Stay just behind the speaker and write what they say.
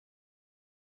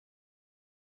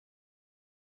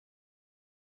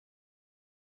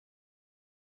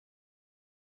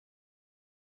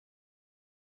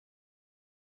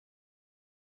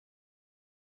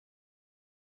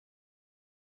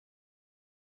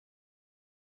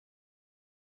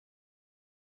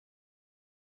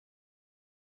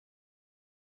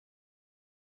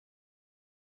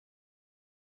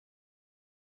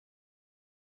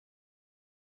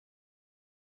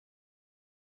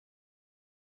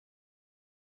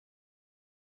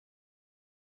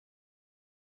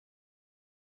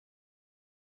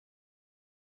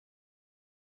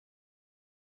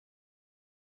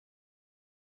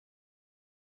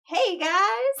Hey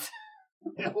guys!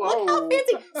 Hello. Look how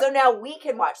fancy. So now we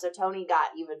can watch. So Tony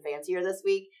got even fancier this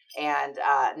week. And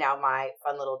now my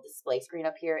fun little display screen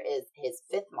up here is his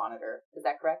 5th monitor. Is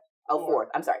that correct? Oh, 4th.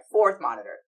 I'm sorry. 4th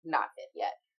monitor. Not 5th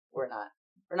yet. We're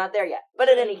not there yet. But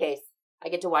in any case, I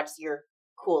get to watch your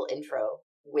cool intro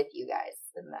with you guys.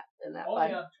 Isn't that Only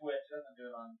fun? on Twitch. I don't do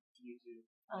it on YouTube.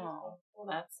 Oh, well,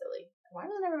 that's silly. Why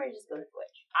doesn't everybody just go to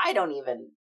Twitch? I don't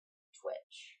even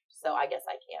Twitch. So I guess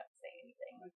I can't say anything.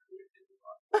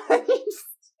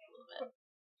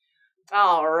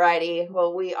 Alrighty.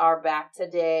 Well, we are back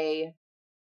today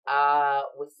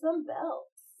with some belts.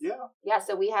 Yeah. Yeah,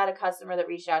 so we had a customer that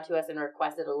reached out to us and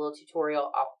requested a little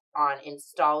tutorial on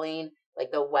installing like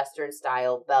the Western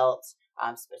style belt,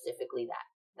 specifically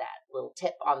that little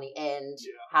tip on the end,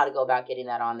 how to go about getting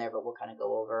that on there, but we'll kind of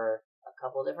go over a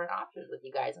couple different options with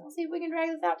you guys and we'll see if we can drag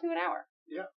this out to an hour.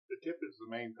 Yeah, the tip is the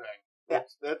main thing.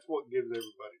 That's what gives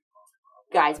everybody fun.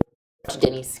 Guys,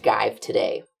 Denny Skive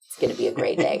today. It's going to be a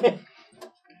great day.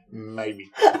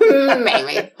 Maybe.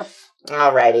 Maybe.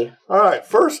 Alrighty. All right,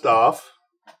 first off,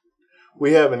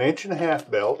 we have an 1.5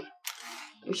 inch belt.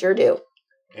 You sure do.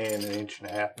 And an 1.5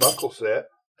 inch buckle set.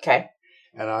 Okay.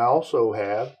 And I also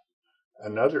have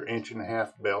another 1.5 inch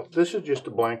belt. This is just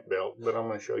a blank belt, but I'm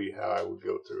going to show you how I would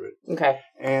go through it. Okay.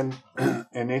 And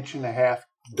an 1.5 inch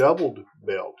doubled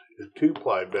belt, a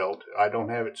 2-ply belt. I don't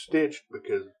have it stitched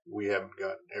because we haven't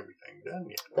got everything done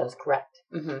yet. That's correct.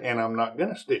 Mm-hmm. And I'm not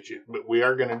going to stitch it, but we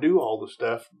are going to do all the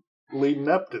stuff leading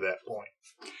up to that point.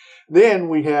 Then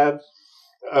we have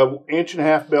a 1.5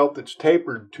 inch belt that's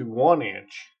tapered to 1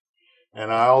 inch.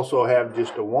 And I also have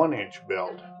just a 1 inch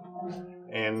belt.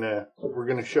 And we're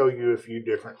going to show you a few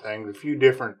different things, a few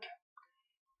different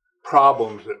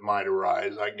problems that might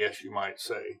arise, I guess you might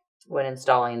say. When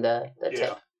installing the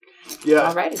tip.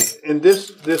 Yeah. Alrighty. And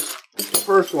this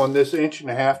first one, this 1.5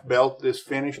 inch belt, this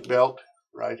finished belt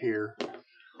right here,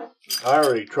 I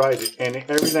already tried it, and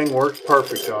everything works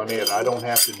perfect on it. I don't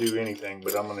have to do anything,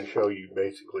 but I'm going to show you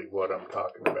basically what I'm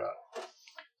talking about.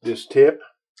 This tip,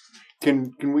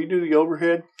 can we do the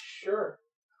overhead? Sure.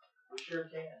 We sure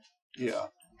can. Yeah.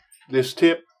 This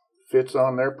tip fits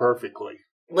on there perfectly.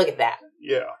 Look at that.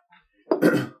 Yeah.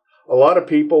 A lot of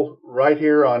people, right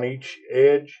here on each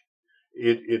edge,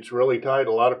 it's really tight.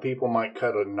 A lot of people might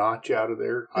cut a notch out of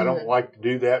there. I don't like to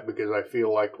do that because I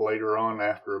feel like later on,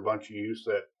 after a bunch of use,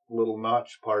 that little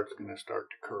notch part's going to start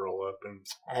to curl up and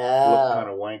look kind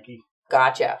of wanky.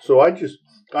 Gotcha. So I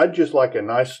just like a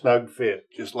nice snug fit,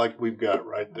 just like we've got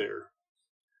right there.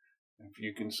 If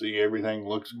you can see, everything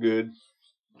looks good.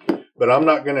 But I'm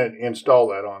not going to install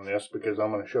that on this because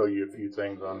I'm going to show you a few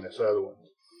things on this other one.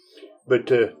 But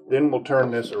then we'll turn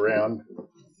this around.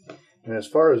 And as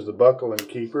far as the buckle and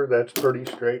keeper, that's pretty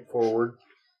straightforward.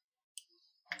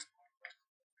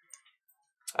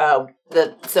 So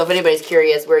if anybody's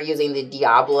curious, we're using the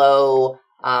Diablo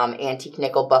antique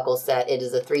nickel buckle set. It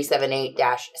is a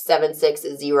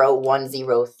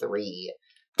 378-760103.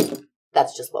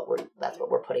 That's just what we're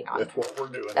putting on. That's what we're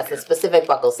doing. That's the specific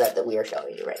buckle set that we are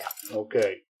showing you right now.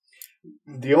 Okay.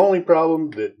 The only problem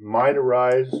that might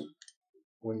arise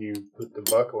when you put the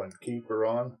buckle and keeper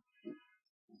on,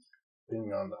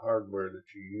 depending on the hardware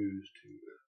that you use to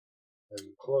as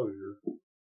a closure,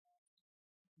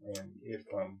 and if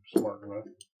I'm smart enough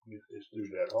to get this through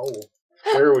that hole,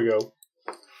 there we go.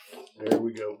 There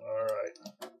we go. All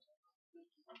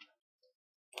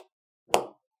right.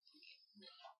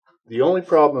 The only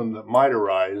problem that might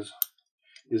arise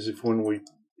is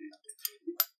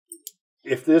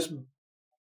if this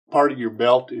part of your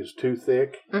belt is too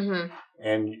thick,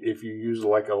 and if you use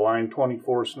like a line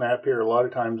 24 snap here, a lot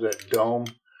of times that dome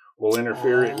will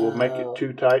interfere. It will make it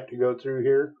too tight to go through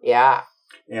here. Yeah.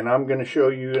 And I'm going to show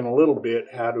you in a little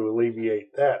bit how to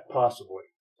alleviate that possibly.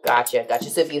 Gotcha.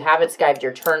 So if you haven't skived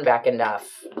your turn back enough,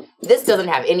 this doesn't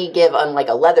have any give, unlike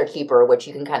a leather keeper, which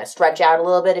you can kind of stretch out a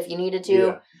little bit if you needed to.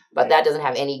 Yeah. But that doesn't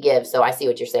have any give, so I see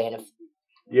what you're saying.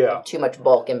 If too much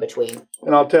bulk in between.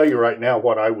 And I'll tell you right now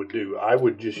what I would do. I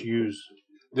would just use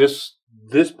this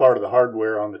part of the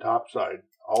hardware on the top side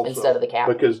also. Instead of the cap.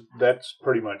 Because that's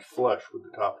pretty much flush with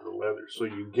the top of the leather, so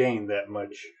you gain that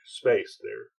much space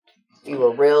there. If you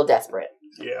were real desperate.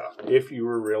 Yeah, if you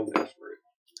were real desperate.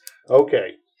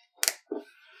 Okay.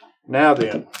 Now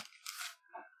then,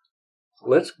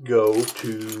 let's go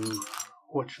to,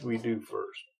 what should we do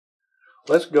first?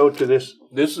 Let's go to this.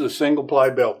 This is a single ply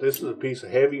belt. This is a piece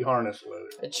of heavy harness leather.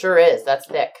 It sure is. That's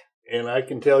thick. And I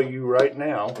can tell you right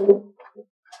now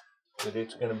that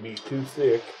it's going to be too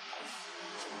thick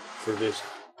for this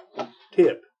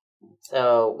tip.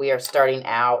 So we are starting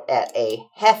out at a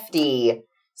hefty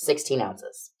 16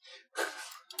 ounces.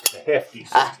 A hefty A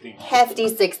 16. hefty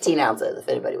 16 ounces, if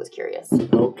anybody was curious.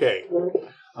 Okay.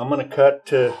 I'm going to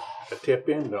cut a tip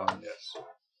end on this.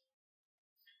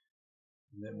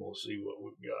 And then we'll see what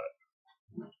we've got.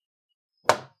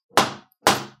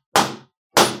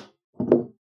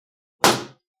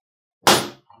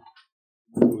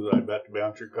 Was I about to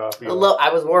bounce your coffee off?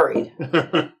 I was worried.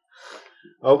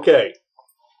 Okay.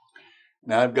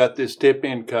 Now I've got this tip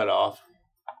end cut off.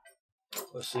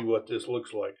 Let's see what this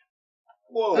looks like.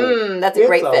 Whoa. That's a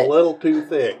great fit. It's a little too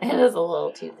thick. It is a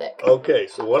little too thick. Okay,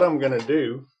 so what I'm going to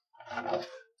do,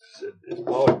 set this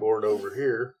polyboard over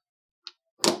here,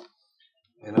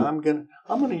 and I'm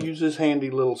gonna use this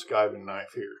handy little skiving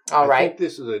knife here. All right. I think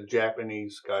this is a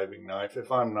Japanese skiving knife,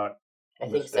 if I'm not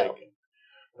mistaken. Think so.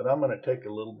 But I'm going to take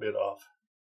a little bit off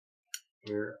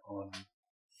here on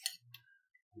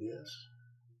this.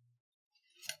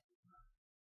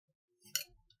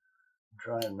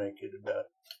 Try and make it about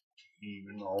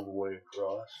even all the way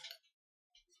across.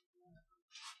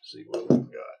 See what we've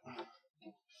got.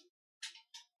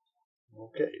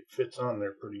 Okay, it fits on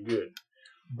there pretty good.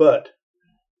 But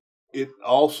it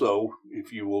also,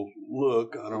 if you will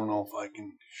look, I don't know if I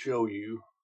can show you,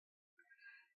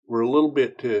 we're a little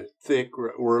bit thick,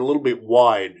 we're a little bit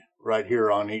wide right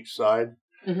here on each side.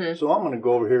 Mm-hmm. So I'm going to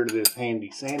go over here to this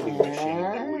handy sanding machine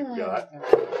that we've got.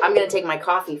 I'm going to take my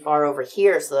coffee far over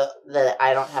here so that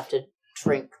I don't have to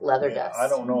drink leather dust. I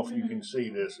don't know if you can see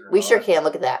this or We not. sure can.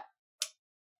 Look at that.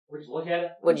 Would you look at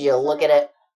it? Would you look at it?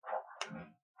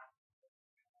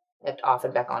 You have to off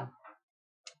and back on.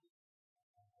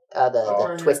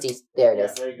 The twisties. There it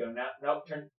is. There you go. Now,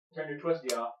 turn your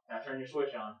twisty off. Now turn your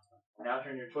switch on. Now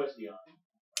turn your twisty on.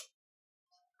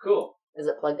 Cool. Is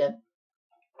it plugged in?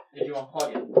 Did you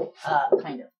unplug it?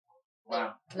 Kind of.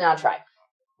 Wow. Now try.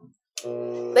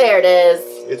 There it is.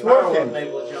 It's working. We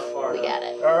got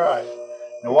it. All right.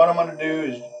 Now what I'm going to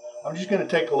do is I'm just going to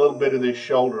take a little bit of this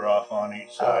shoulder off on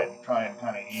each side and try and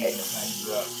kind of even things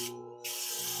up.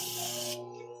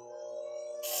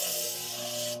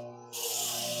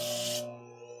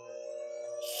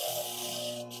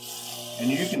 And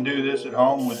you can do this at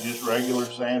home with just regular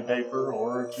sandpaper,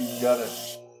 or if you've got a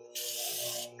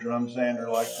drum sander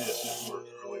like this, it works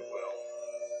really well.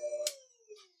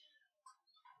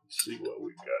 Let's see what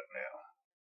we've got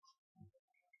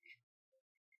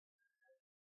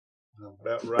now.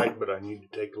 About right, but I need to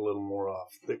take a little more off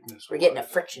thickness. We're getting a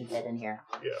friction fit in here.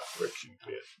 Yeah, friction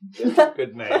fit. That's a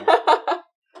good name.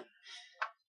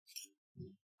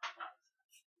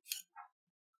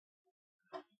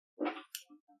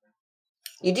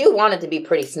 You do want it to be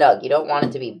pretty snug. You don't want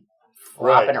it to be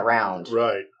flopping around.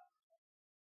 Right.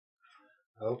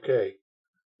 Okay.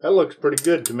 That looks pretty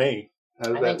good to me.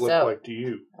 How does that look like to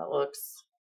you? That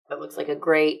looks like a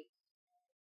great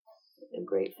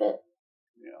fit.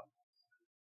 Yeah.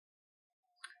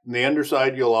 On the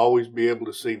underside, you'll always be able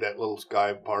to see that little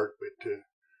skive part, but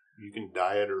you can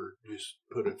dye it or just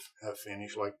put a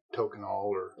finish like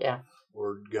tokenol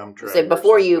or gum track. So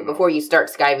before you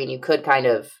start skiving, you could kind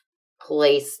of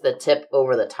place the tip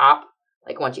over the top,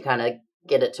 like once you kind of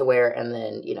get it to where, and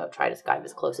then try to skive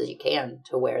as close as you can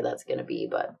to where that's going to be.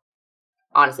 But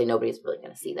honestly, nobody's really going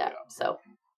to see that. Yeah. So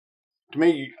to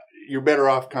me, you're better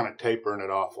off kind of tapering it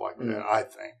off like that, I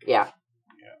think. Yeah.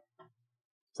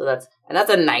 So that's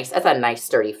a nice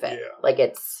sturdy fit. Yeah. Like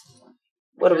it's,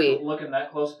 what are we looking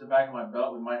that close at the back of my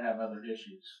belt? We might have other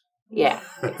issues. Yeah,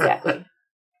 exactly.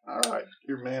 All right,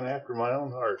 you're a man after my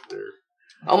own heart there.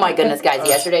 Oh my goodness, guys!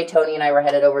 Yesterday, Tony and I were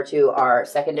headed over to our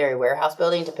secondary warehouse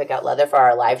building to pick out leather for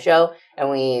our live show,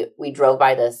 and we drove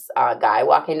by this guy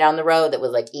walking down the road that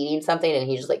was like eating something, and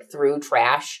he just like threw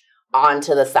trash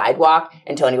onto the sidewalk,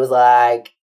 and Tony was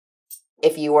like,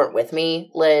 if you weren't with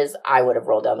me, Liz, I would have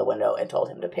rolled down the window and told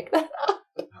him to pick that up.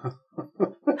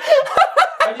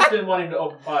 I just didn't want him to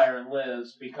open fire and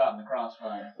Liz be caught in the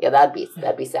crossfire. Yeah, that'd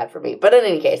be sad for me. But in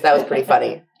any case, that was pretty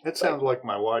funny. That sounds like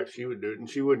my wife. She would do it, and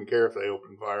she wouldn't care if they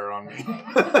opened fire on me.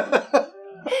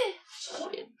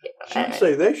 She'd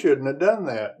say they shouldn't have done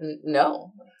that.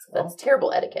 No, that's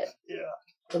terrible etiquette.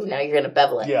 Yeah. Now you're going to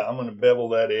bevel it. Yeah, I'm going to bevel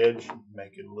that edge and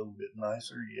make it a little bit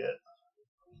nicer yet.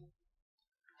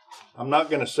 I'm not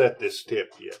going to set this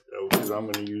tip yet, though, because I'm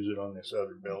going to use it on this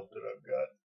other belt that I've got.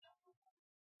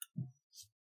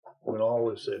 When all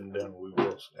is said and done, we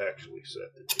will actually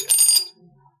set the tip.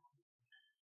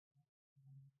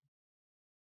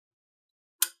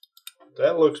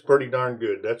 That looks pretty darn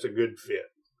good. That's a good fit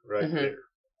right there.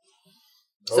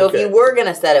 So if you were going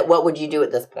to set it, what would you do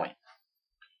at this point?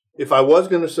 If I was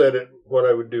going to set it, what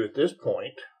I would do at this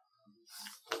point,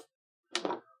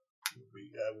 I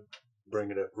would bring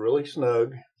it up really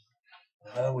snug,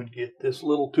 I would get this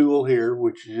little tool here,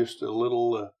 which is just a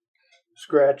little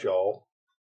scratch awl.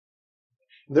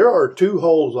 There are 2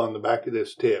 holes on the back of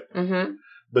this tip,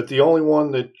 but the only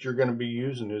one that you're going to be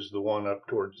using is the one up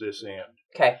towards this end.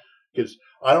 Okay. Because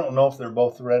I don't know if they're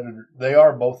both threaded. They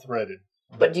are both threaded.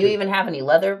 But do you even have any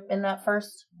leather in that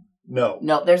first? No.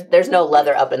 No, there's no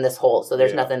leather up in this hole, so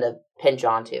there's nothing to pinch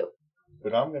onto.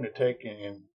 But I'm going to take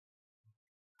and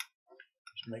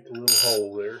just make a little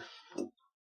hole there.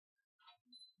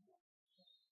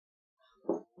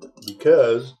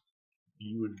 Because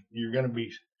you're going to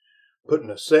be putting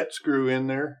a set screw in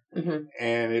there,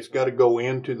 and it's got to go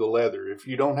into the leather. If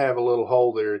you don't have a little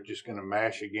hole there, it's just going to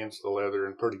mash against the leather,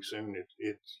 and pretty soon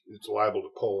it's liable to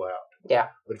pull out. Yeah.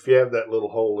 But if you have that little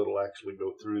hole, it'll actually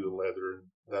go through the leather, and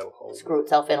that'll hold screw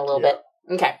itself in a little bit.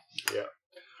 Okay. Yeah.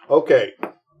 Okay.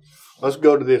 Let's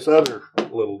go to this other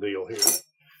little deal here.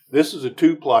 This is a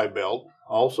 2-ply belt,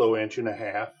 also 1.5 inches,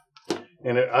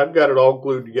 and I've got it all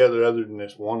glued together other than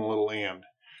this one little end.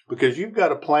 Because you've got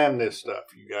to plan this stuff,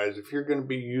 you guys. If you're going to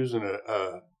be using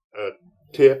a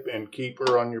tip and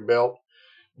keeper on your belt,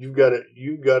 you've got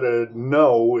to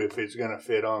know if it's going to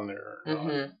fit on there or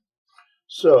not.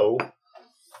 So,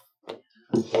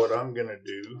 what I'm going to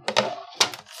do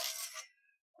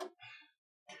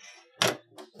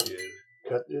is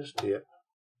cut this tip.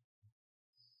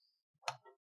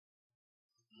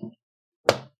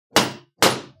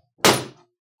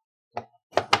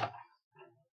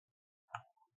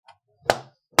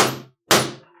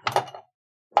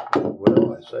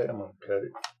 Well, I say I'm going to cut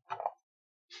it.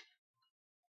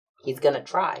 He's going to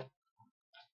try.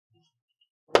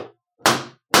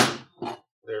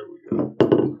 There we go.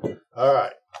 All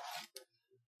right.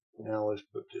 Now let's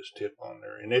put this tip on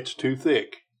there. And it's too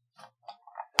thick.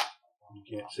 You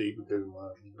can't see because of my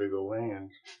big old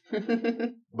hands.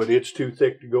 But it's too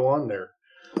thick to go on there.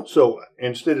 So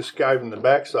instead of skiving the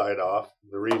backside off,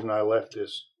 the reason I left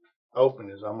this open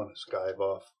is I'm going to skive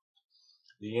off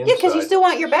the inside. Yeah, because you still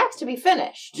want your backs to be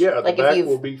finished. Yeah, the back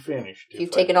will be finished. If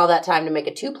you've taken all that time to make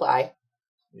a 2-ply.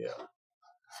 Yeah.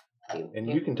 And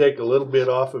you can take a little bit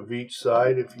off of each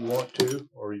side if you want to,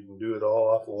 or you can do it all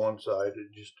off of one side.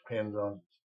 It just depends on.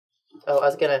 Oh, I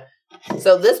was going to.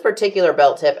 So this particular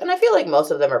belt tip, and I feel like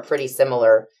most of them are pretty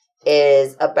similar,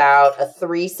 is about a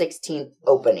 3/16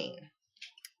 opening.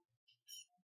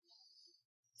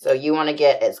 So you want to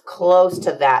get as close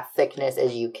to that thickness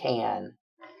as you can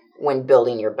when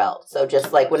building your belt. So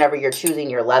just like whenever you're choosing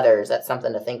your leathers, that's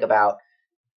something to think about.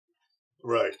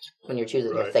 Right. When you're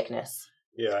choosing your thickness.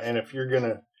 Yeah, and if you're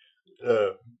gonna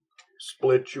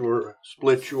split your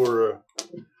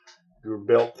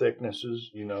belt thicknesses,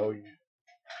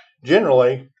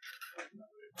 generally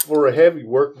for a heavy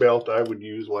work belt, I would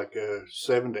use like a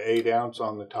 7 to 8 ounce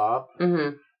on the top,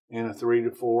 and a 3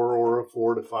 to 4 or a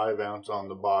 4 to 5 ounce on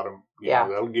the bottom.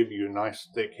 That'll give you a nice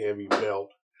thick heavy belt.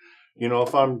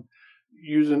 If I'm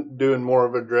doing more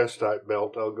of a dress type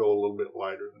belt, I'll go a little bit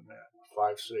lighter than that.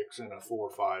 5/6 and a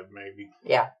 4/5 maybe.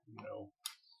 Yeah.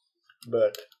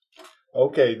 But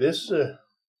okay, this I'm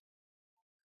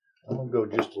gonna go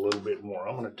just a little bit more.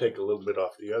 I'm gonna take a little bit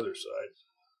off the other side.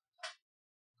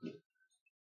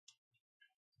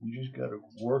 You just gotta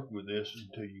work with this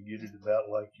until you get it about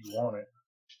like you want it.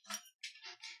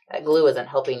 That glue isn't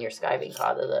helping your skiving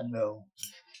cause, is it? No.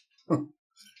 You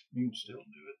can still do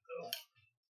it though.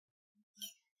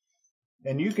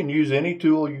 And you can use any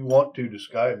tool you want to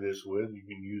skive this with. You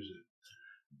can use it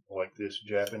like this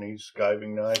Japanese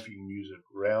skiving knife. You can use a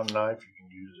round knife. You can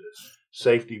use a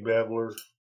safety beveler.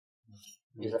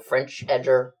 Use a French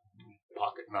edger.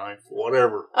 Pocket knife.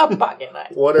 Whatever. A pocket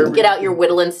knife. Whatever. Get out your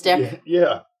whittling stick.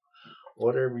 Yeah.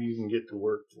 Whatever you can get to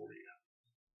work for you.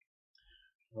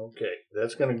 Okay.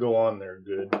 That's going to go on there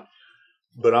good.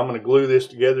 But I'm going to glue this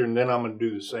together, and then I'm going to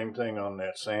do the same thing on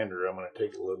that sander. I'm going to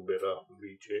take a little bit off of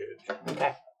each edge.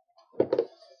 Okay.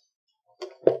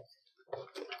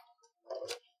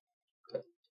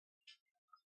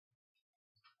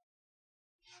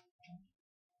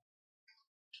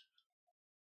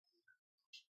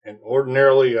 And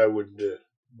ordinarily, I would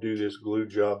do this glue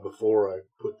job before I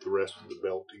put the rest of the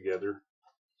belt together.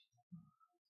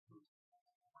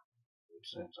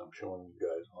 Since I'm showing you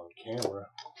guys on camera,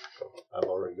 I've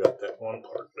already got that one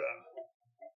part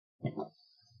done.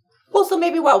 Well, so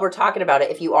maybe while we're talking about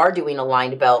it, if you are doing a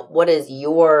lined belt, what is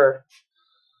your,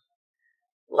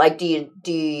 like, do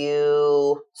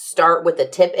you start with the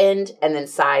tip end and then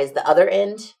size the other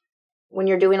end when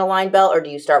you're doing a lined belt, or do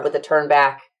you start with the turn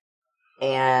back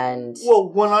and...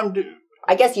 Well, when I'm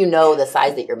I guess you know the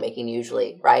size that you're making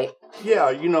usually, right? Yeah,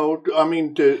 I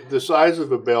mean, the size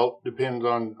of a belt depends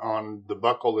on the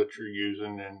buckle that you're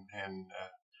using, and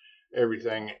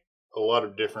everything, a lot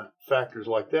of different factors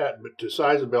like that. But to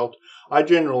size a belt, I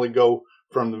generally go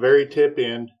from the very tip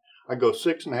end. I go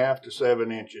 6.5 to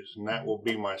 7 inches, and that will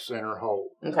be my center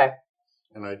hole. Okay.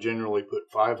 And I generally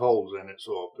put 5 holes in it,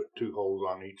 so I'll put 2 holes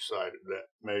on each side of that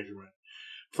measurement.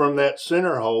 From that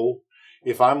center hole,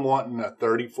 if I'm wanting a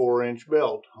 34-inch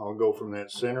belt, I'll go from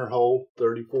that center hole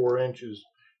 34 inches,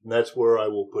 and that's where I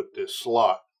will put this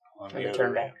slot on the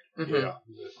other end. Mm-hmm. Yeah,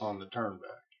 on the turn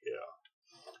back.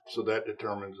 Yeah. So that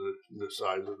determines the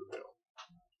size of the belt.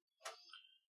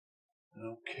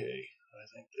 Okay, I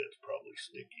think that's probably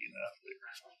sticky enough there.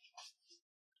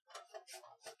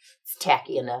 It's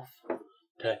tacky enough.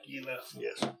 Tacky enough,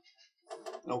 yes.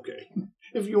 Okay,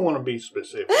 if you want to be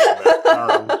specific about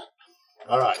terms.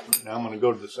 All right, now I'm going to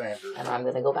go to the sander. And I'm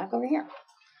going to go back over here.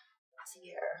 Let's see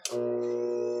here.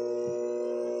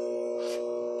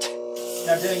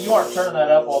 Now, Denny, you aren't turning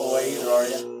that up all the way either, are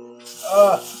you?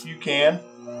 You can.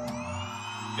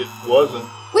 It wasn't.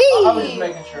 Whee! I was just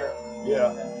making sure.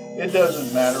 Yeah, it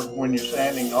doesn't matter when you're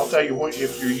sanding. I'll tell you what,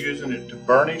 if you're using it to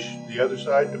burnish, the other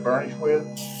side to burnish with,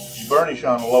 you burnish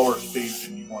on a lower speed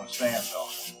than you want to sand on.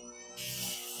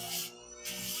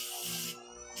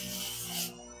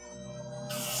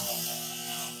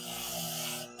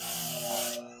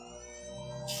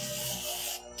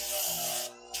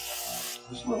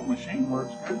 This little machine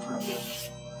works good for this.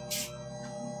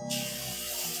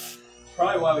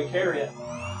 Probably why we carry it.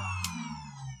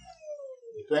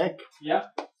 You think? Yeah.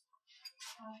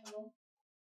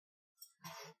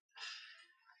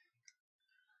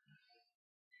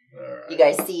 All right. You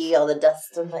guys see all the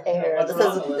dust in the air. What's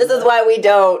wrong with This is that? why we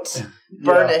don't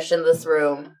burnish in this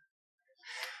room.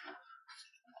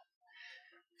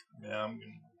 Yeah, I'm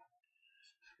gonna...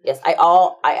 Yes,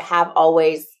 I have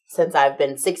always, since I've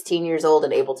been 16 years old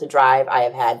and able to drive, I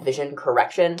have had vision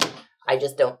correction. I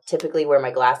just don't typically wear my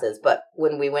glasses. But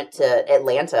when we went to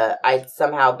Atlanta, I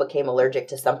somehow became allergic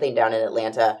to something down in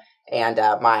Atlanta, and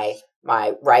my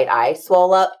right eye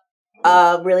swelled up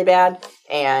really bad.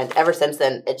 And ever since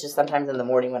then, it's just sometimes in the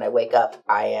morning when I wake up,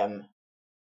 I am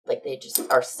like, they just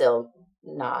are still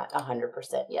not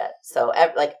 100% yet. So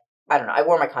like, I don't know. I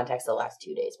wore my contacts the last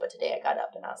 2 days, but today I got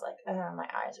up and I was like, my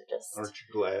eyes are just... Aren't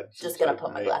you glad? Just going to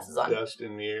put my glasses on. Dust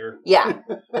in the air. Yeah,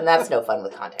 and that's no fun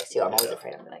with contacts, too. I'm always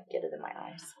afraid I'm going to get it in my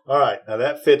eyes. All right, now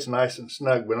that fits nice and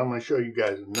snug, but I'm going to show you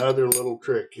guys another little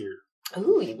trick here.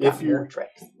 Ooh, you've got more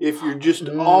tricks. If you're just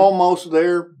almost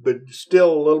there, but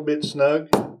still a little bit snug.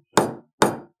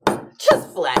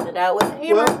 Just flatten it out with a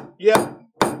hammer. Well, yeah,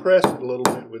 press it a little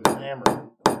bit with the hammer.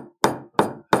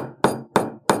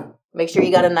 Make sure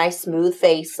you got a nice smooth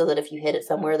face so that if you hit it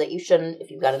somewhere that you shouldn't, if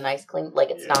you've got a nice clean,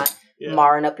 like it's not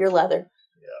marring up your leather.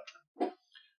 Yeah.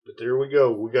 But there we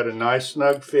go. We got a nice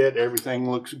snug fit.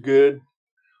 Everything looks good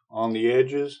on the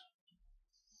edges.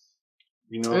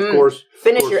 You know, of course.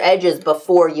 Finish your edges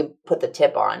before you put the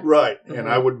tip on. Right. And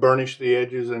I would burnish the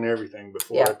edges and everything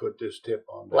before I put this tip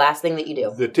on. Last thing that you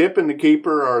do. The tip and the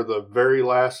keeper are the very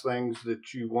last things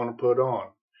that you want to put on.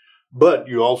 But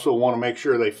you also want to make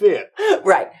sure they fit.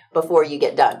 Right. Before you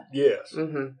get done. Yes.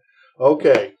 Mm-hmm.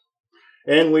 Okay.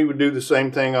 And we would do the same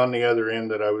thing on the other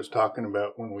end that I was talking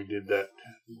about when we did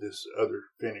this other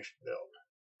finished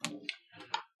belt.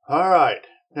 All right.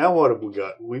 Now what have we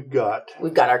got? We've got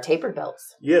our tapered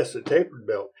belts. Yes, a tapered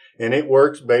belt. And it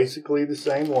works basically the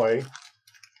same way.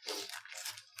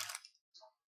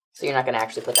 So you're not going to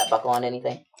actually put that buckle on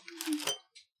anything?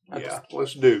 Yeah,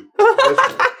 let's do.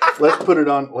 Let's put it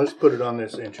on. Let's put it on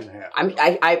this 1.5 inches.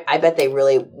 I bet they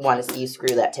really want to see you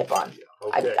screw that tip on.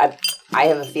 Yeah, okay. I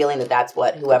have a feeling that that's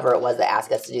what whoever it was that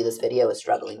asked us to do this video is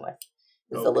struggling with.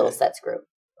 Is the little set screw.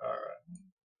 All right.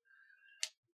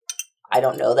 I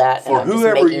don't know that. For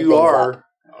whoever you are,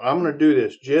 I'm going to do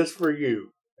this just for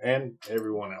you and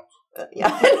everyone else.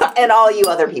 Yeah, and all you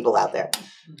other people out there.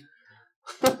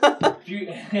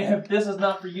 If this is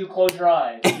not for you, close your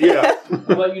eyes. Yeah.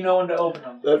 We'll let you know when to open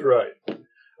them. That's right.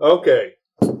 Okay.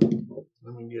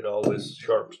 Let me get all this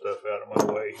sharp stuff out of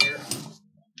my way here.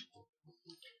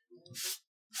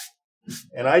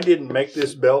 And I didn't make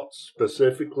this belt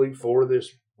specifically for this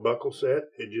buckle set.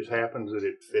 It just happens that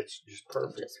it fits just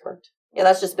perfect. Just worked. Yeah,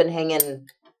 that's just been hanging.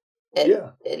 At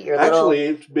your Actually,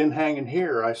 it's been hanging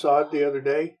here. I saw it the other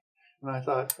day, and I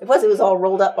thought it was all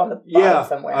rolled up on the bottom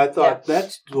somewhere. I thought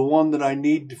that's the one that I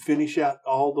need to finish out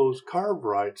all those carve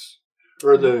rights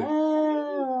or the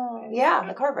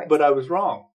the carve rights. But I was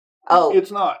wrong. Oh,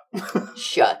 it's not.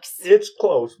 Shucks. It's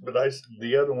close, but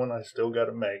the other one I still got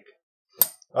to make.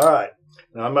 All right,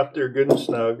 now I'm up there good and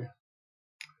snug.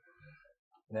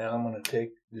 Now I'm going to take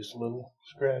this little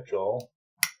scratch awl,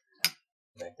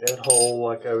 make that hole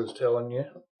like I was telling you.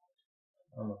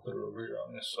 I'm going to put it over here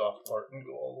on this soft part and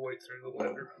go all the way through the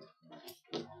leather.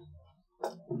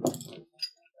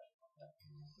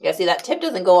 Yeah, see, that tip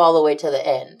doesn't go all the way to the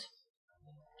end.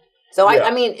 So, yeah.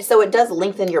 I mean, so it does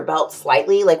lengthen your belt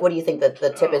slightly. Like, what do you think that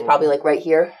the tip is probably like right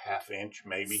here? Half inch,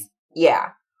 maybe.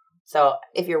 Yeah. So,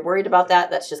 if you're worried about that,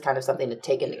 that's just kind of something to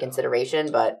take into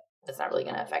consideration, but it's not really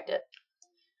going to affect it.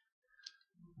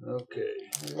 Okay.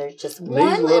 And there's just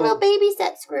one little baby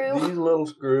set screw. These little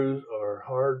screws are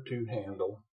hard to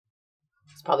handle.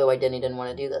 That's probably why Denny didn't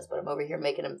want to do this, but I'm over here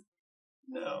making him.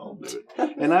 No, I'll do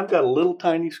it. And I've got a little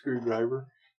tiny screwdriver.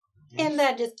 Isn't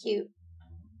that just cute?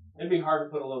 It'd be hard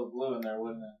to put a little glue in there,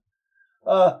 wouldn't it?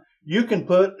 You can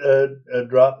put a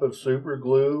drop of super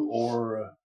glue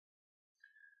or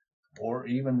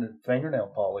even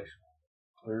fingernail polish.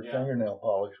 Clear fingernail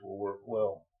polish will work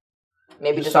well.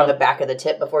 Maybe just on the back of the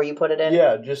tip before you put it in?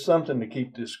 Yeah, just something to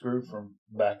keep this screw from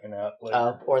backing out later.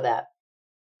 Oh, or that.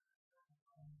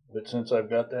 But since I've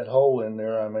got that hole in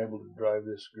there, I'm able to drive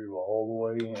this screw all the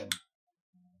way in.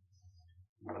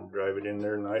 I'm going to drive it in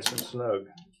there nice and snug.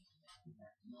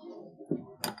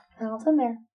 Oh, it's in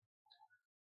there.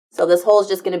 So this hole is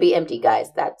just going to be empty,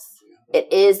 guys.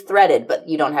 It is threaded, but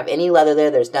you don't have any leather there.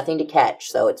 There's nothing to catch,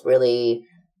 so it's really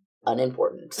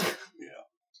unimportant. Yeah.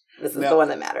 This is the one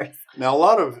that matters. Now, a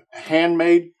lot of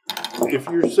handmade, if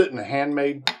you're sitting a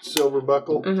handmade silver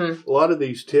buckle, a lot of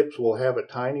these tips will have a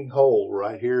tiny hole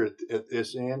right here at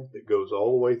this end that goes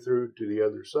all the way through to the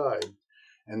other side,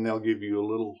 and they'll give you a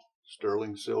little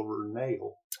sterling silver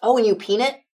nail. Oh, and you peen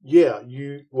it? Yeah,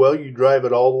 you drive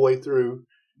it all the way through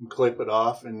and clip it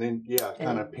off, and then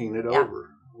kind of peen it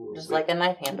over, just like a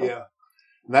knife handle. Yeah,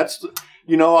 and that's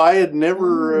I had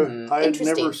never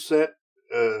set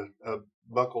a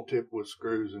buckle tip with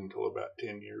screws until about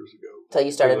 10 years ago. So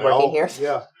you started working here?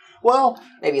 Yeah, well,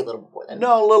 maybe a little before then.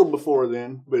 No, a little before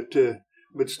then, but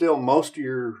still, most of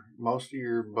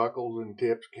your buckles and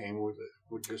tips came with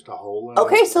just a hole in it.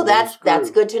 Okay, so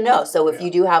that's good to know. So if you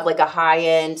do have like a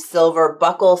high-end silver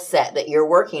buckle set that you're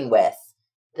working with,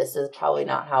 this is probably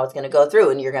not how it's going to go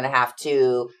through, and you're going to have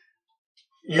to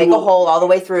make a hole all the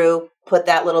way through, put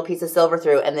that little piece of silver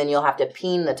through, and then you'll have to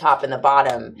peen the top and the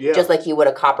bottom, just like you would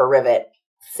a copper rivet.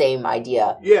 Same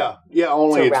idea. Yeah.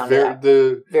 Only it's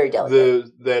very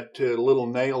delicate. That little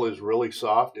nail is really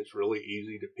soft. It's really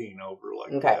easy to peen over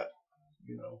like that.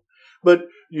 But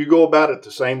you go about it the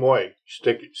same way.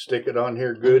 Stick it on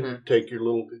here good. Take your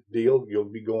little deal. You'll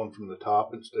be going from the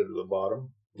top instead of the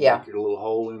bottom. Yeah. Make your little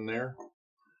hole in there.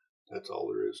 That's all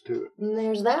there is to it. And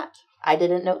there's that. I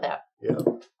didn't know that. Yeah.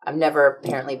 I've never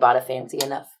apparently bought a fancy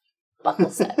enough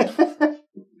buckle set.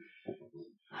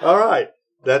 All right.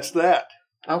 That's that.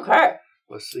 Okay.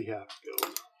 Let's see how it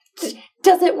goes.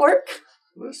 Does it work?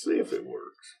 Let's see if it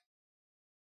works.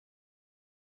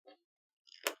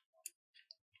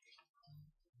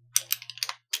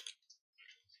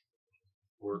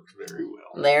 Works very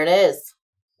well. There it is.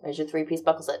 There's your 3-piece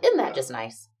buckle set. Isn't that just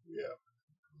nice? Yeah.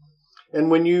 And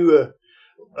when you,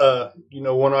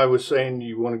 when I was saying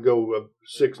you want to go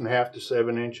 6.5 to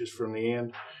 7 inches from the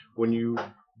end, when you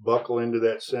buckle into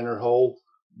that center hole,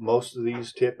 most of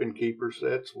these tip and keeper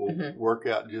sets will work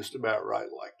out just about right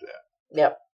like that.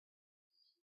 Yep.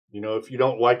 If you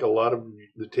don't like a lot of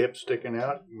the tip sticking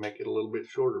out, make it a little bit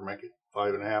shorter. Make it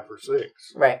 5.5 or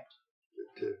 6. Right.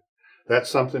 But, that's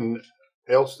something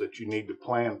else that you need to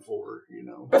plan for,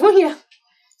 Oh, yeah.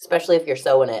 Especially if you're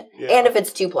sewing it. Yeah. And if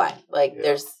it's 2-ply.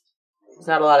 There's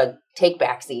not a lot of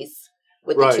take-backsies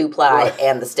with the 2-ply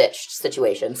and the stitched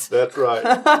situations. That's right.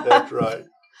 That's right.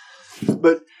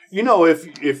 But,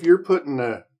 if you're putting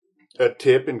a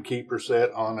tip and keeper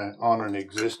set on an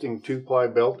existing 2-ply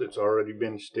belt that's already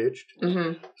been stitched,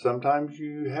 sometimes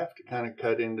you have to kind of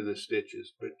cut into the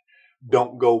stitches, but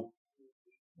don't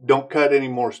cut any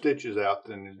more stitches out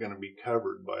than is going to be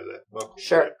covered by that buckle.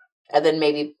 Sure. tip. And then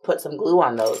maybe put some glue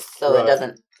on those so it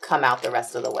doesn't come out the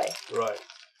rest of the way. Right.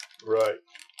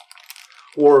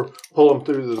 Or pull them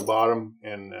through to the bottom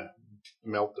and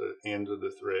melt the ends of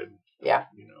the thread. Yeah.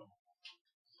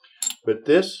 But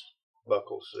this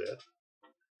buckle set,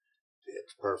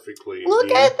 it's perfectly.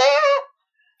 Look at that!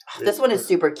 This one is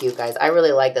super cute, guys. I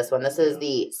really like this one. This is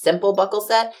the simple buckle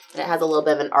set, and it has a little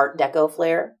bit of an Art Deco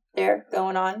flair there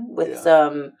going on with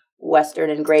some Western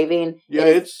engraving. Yeah,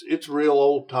 it's real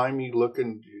old timey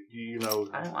looking.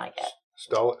 I like it.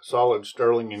 Solid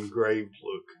sterling engraved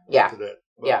look. Yeah. To that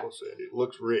buckle set. It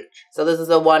looks rich. So this is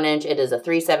a 1-inch. It is a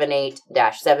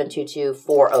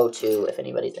 378-722-402. If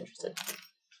anybody's interested.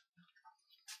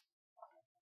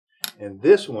 And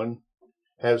this one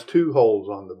has 2 holes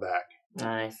on the back.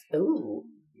 Nice. Ooh.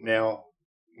 Now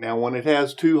when it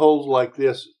has 2 holes like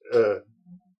this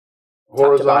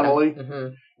horizontally,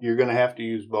 you're going to have to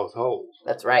use both holes.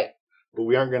 That's right. But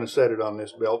we aren't going to set it on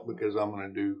this belt because I'm going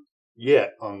to do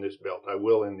yet on this belt. I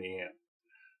will in the end.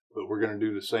 But we're going to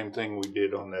do the same thing we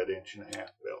did on that 1.5" belt.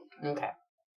 Okay.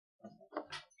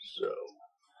 So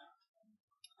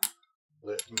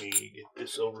let me get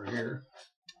this over here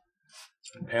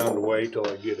and pound away till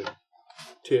I get a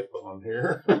tip on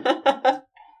here.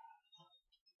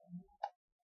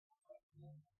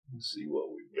 Let's see what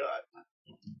we've got.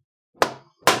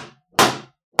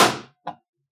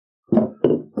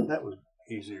 That was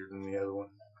easier than the other one.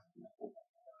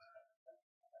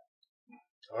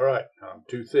 All right, I'm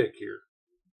too thick here.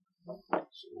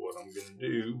 So what I'm going to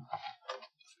do,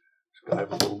 skive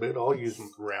a little bit. I'll use my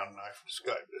round knife to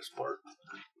skive this part.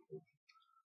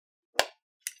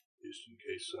 Just in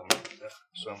case some of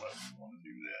you want to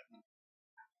do that.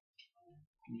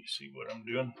 Can you see what I'm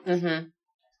doing? Mm-hmm.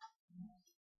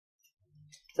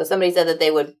 So somebody said that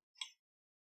they would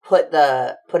put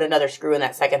another screw in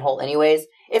that second hole anyways.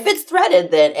 If it's threaded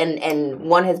then and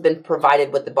one has been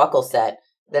provided with the buckle set,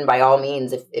 then by all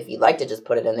means, if you'd like to just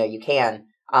put it in there, you can.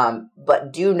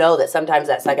 But do know that sometimes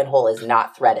that second hole is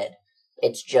not threaded.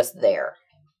 It's just there.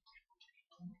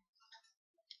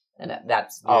 And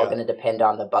that's all going to depend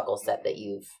on the buckle set that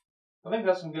you've... I think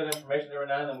that's some good information. Every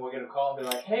now and then we'll get a call and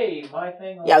be like, hey, my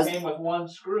thing came with one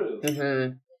screw.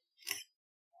 Mm-hmm.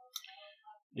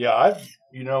 Yeah,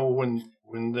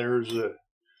 when there's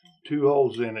 2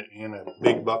 holes in it in a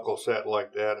big buckle set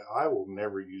like that, I will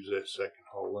never use that second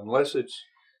hole unless it's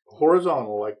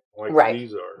horizontal like right.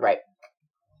 These are. Right.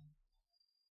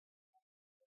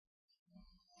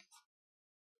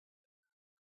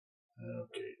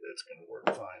 Okay, that's going to work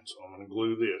fine. So I'm going to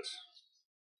glue this.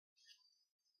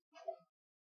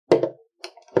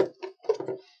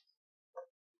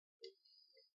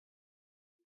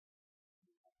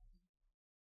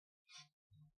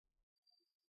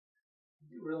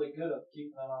 You're really good at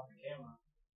keeping that off the camera.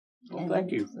 Well,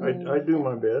 thank you. I do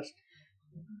my best.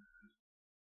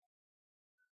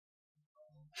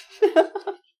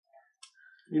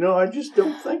 I just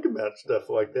don't think about stuff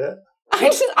like that.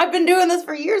 I've been doing this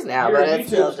for years now. You're but a it's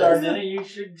YouTube star, Denny. You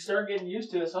should start getting used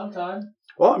to it sometime.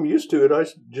 Well, I'm used to it. I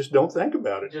just don't think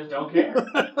about it. Just don't care.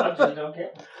 I just don't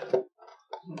care. If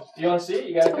you want to see it,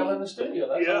 you got to come in the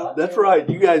studio. That's right.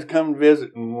 You guys come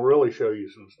visit and we'll really show you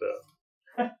some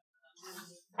stuff.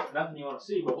 Nothing you want to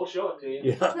see, but we'll show it to you.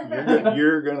 Yeah,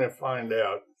 you're going to find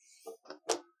out.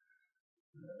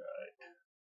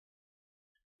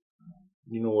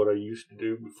 You know what I used to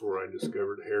do before I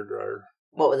discovered a hairdryer?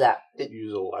 What was that?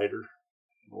 Use a lighter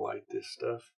and light this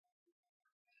stuff.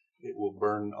 It will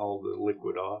burn all the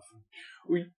liquid off.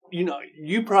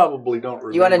 You probably don't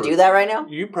remember. You want to do that right now?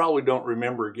 You probably don't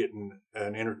remember getting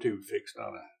an inner tube fixed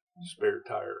on a spare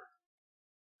tire.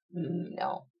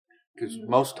 No. Because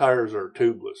most tires are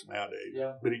tubeless nowadays.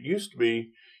 Yeah. But it used to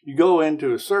be, you go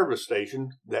into a service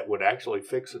station that would actually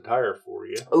fix a tire for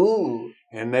you. Ooh.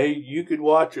 And you could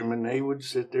watch them, and they would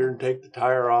sit there and take the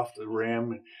tire off the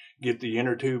rim and get the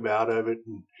inner tube out of it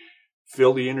and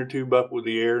fill the inner tube up with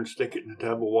the air and stick it in a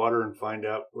tub of water and find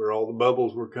out where all the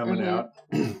bubbles were coming out.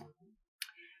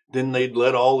 Then they'd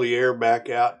let all the air back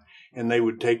out, and they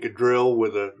would take a drill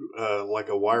with like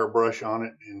a wire brush on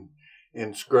it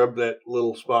and scrub that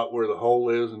little spot where the hole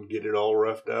is and get it all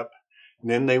roughed up. And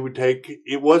then they would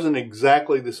it wasn't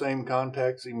exactly the same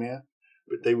contact cement,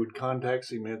 but they would contact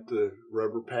cement the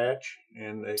rubber patch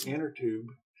and the inner tube.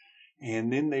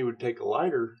 And then they would take a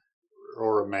lighter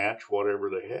or a match, whatever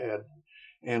they had,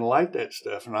 and light that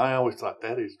stuff. And I always thought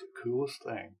that is the coolest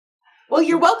thing. Well,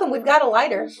 you're welcome. We've got a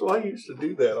lighter. So I used to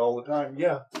do that all the time.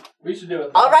 Yeah. We used to do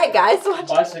it. All right, guys.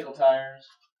 Bicycle tires.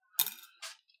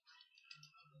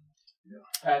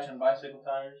 Patching bicycle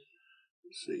tires.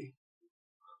 Let's see.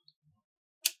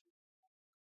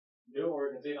 Do it where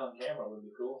we can see it on camera would be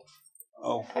cool.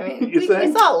 Oh, I mean, we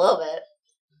saw a little bit.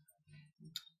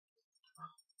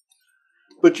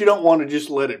 But you don't want to just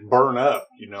let it burn up,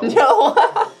 No.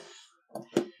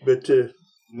 But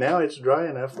now it's dry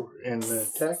enough and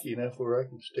tacky enough where I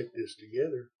can stick this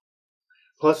together.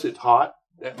 Plus, it's hot.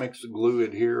 That makes the glue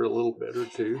adhere a little better,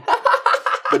 too.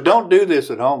 But don't do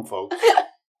this at home, folks.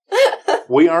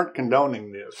 We aren't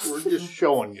condoning this. We're just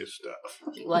showing you stuff.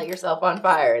 You light yourself on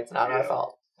fire. It's not our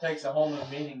fault. Takes a whole new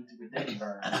meaning to the Denny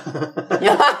burn.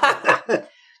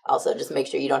 Also, just make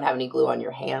sure you don't have any glue on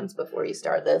your hands before you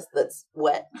start this that's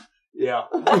wet. Yeah.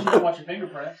 You don't want your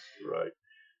fingerprints. Right.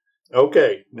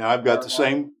 Okay. Now I've got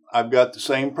the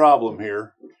same problem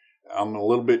here. I'm a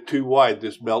little bit too wide.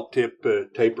 This belt tip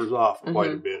tapers off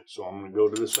quite a bit, so I'm going to go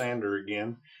to the sander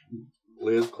again.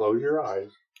 Liz, close your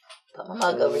eyes. Put my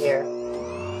mug over here.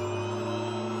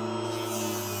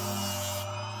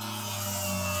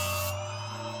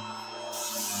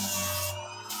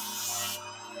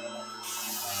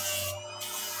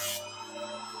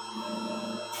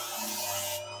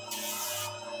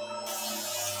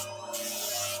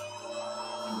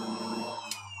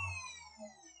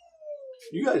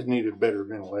 You guys need a better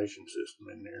ventilation system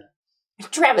in there.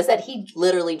 Travis said he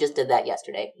literally just did that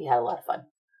yesterday. He had a lot of fun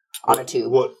on a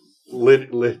tube. What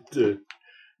lit the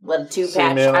Let a tube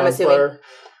patch, I'm on assuming. fire?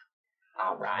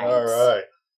 All right. All right.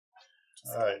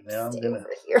 All right, now I'm Stay gonna.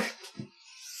 over here.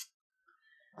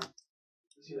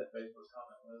 You see that Facebook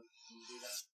comment, Liz? Did you see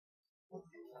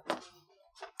that?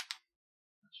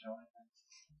 Not showing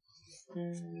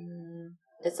anything.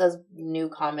 It says new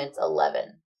comments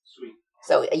 11. Sweet.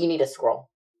 So you need to scroll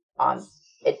on.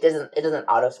 It doesn't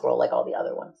auto scroll like all the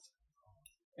other ones.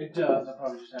 It does. I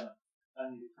probably just haven't. I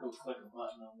need to go click a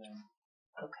button on there.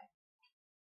 Okay.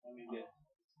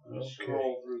 Let me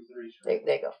scroll through 3 screens.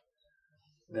 There you go.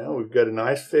 Now we've got a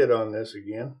nice fit on this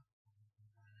again.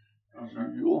 Okay.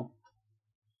 Cool.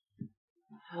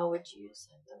 How would you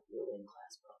set the ruling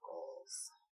glass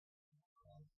buckles?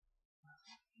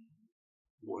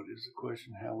 What is the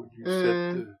question? How would you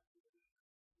set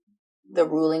the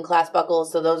ruling class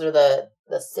buckles? So those are the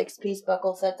 6-piece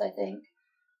buckle sets, I think.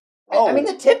 Oh. I mean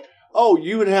the tip. Oh,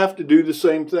 you would have to do the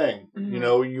same thing. Mm-hmm. You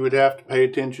know, you would have to pay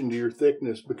attention to your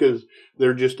thickness because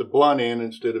they're just a blunt end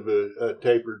instead of a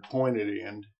tapered pointed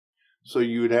end. So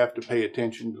you would have to pay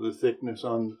attention to the thickness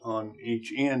on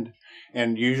each end.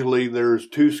 And usually there's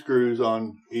 2 screws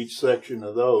on each section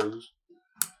of those.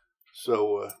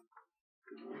 So,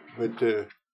 but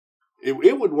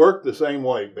it would work the same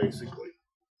way, basically.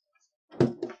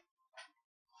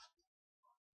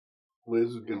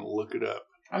 Liz is going to look it up.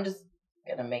 I'm just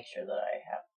going to make sure that I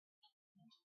have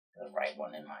the right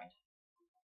one in mind.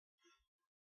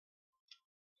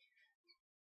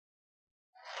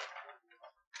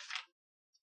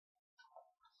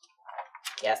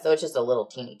 Yeah, so it's just a little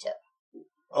teeny tip.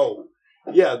 Oh,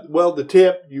 yeah. Well, the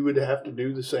tip, you would have to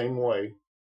do the same way.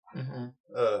 Mm-hmm.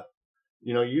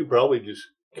 You know, you probably just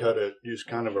cut just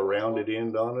kind of a rounded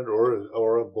end on it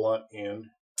or a blunt end.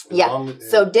 Yeah.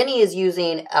 So Denny is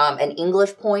using an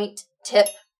English point tip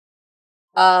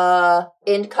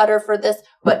end cutter for this,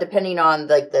 but depending on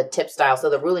the tip style.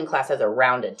 So the ruling class has a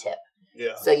rounded tip.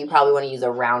 Yeah. So you probably want to use a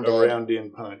round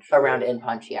end punch. A round end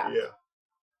punch, yeah. Yeah.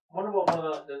 I wonder what one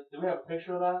of the. Do we have a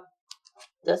picture of that?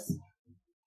 This.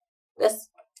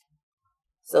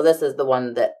 So this is the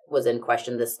one that was in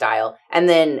question, this style. And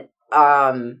then,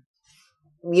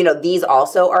 you know, these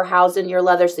also are housed in your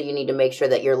leather, so you need to make sure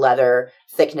that your leather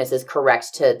thickness is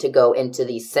correct to go into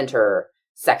these center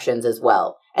sections as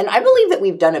well. And I believe that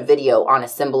we've done a video on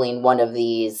assembling one of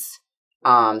these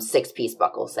 6-piece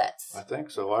buckle sets. I think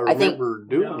so. I remember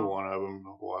doing one of them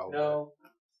a while back. No,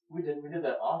 we did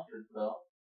that ostrich belt.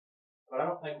 But I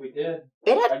don't think we did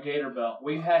a gator belt.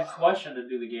 We had questioned to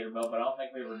do the gator belt, but I don't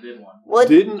think we ever did one. Well,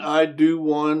 didn't I do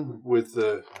one with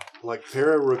the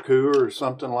Para-Raku or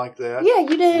something like that? Yeah,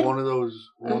 you did. One of those.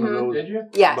 Did you?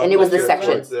 Yeah, and it was the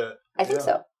sections. Like I think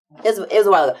so. It was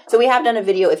a while ago. So we have done a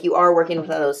video if you are working with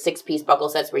one of those 6-piece buckle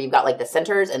sets where you've got the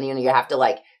centers and you have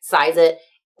to size it.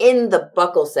 In the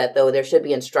buckle set, though, there should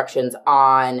be instructions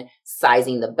on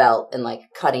sizing the belt and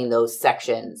cutting those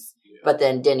sections. But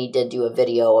then Denny did do a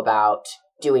video about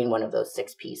doing one of those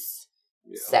 6-piece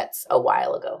sets a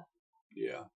while ago.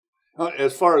 Yeah.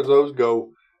 As far as those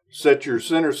go, set your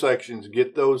center sections,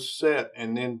 get those set,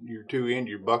 and then your 2 end,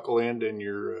 your buckle end and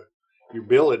your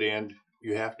billet end,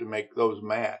 you have to make those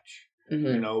match. Mm-hmm.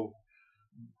 You know,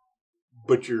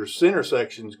 but your center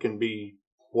sections can be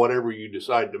whatever you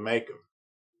decide to make them.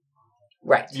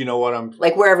 Right. You know what I'm...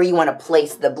 wherever you want to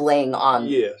place the bling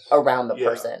on around the Yeah.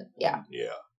 person. Yeah.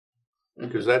 Yeah.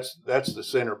 Because that's the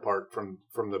center part from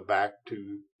the back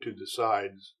to the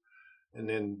sides. And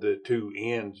then the 2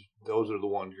 ends, those are the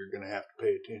ones you're going to have to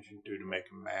pay attention to make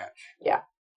them match. Yeah.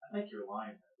 I think you're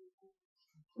lying.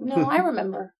 No, I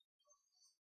remember.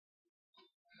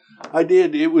 I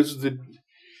did. It was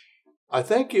I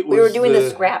think it was... We were doing the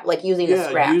scrap, using the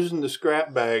scrap. Yeah, using the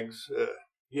scrap bags.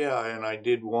 And I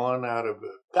did one out of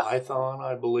a python,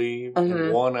 I believe,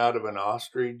 and one out of an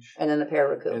ostrich. And then the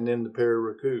Para-Raku. And then the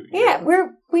Para-Raku. Yeah,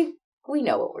 we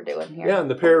know what we're doing here. Yeah, and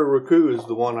the Para-Raku is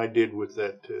the one I did with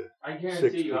that I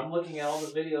guarantee you, I'm looking at all the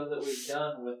videos that we've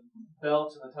done with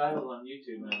belts and the titles on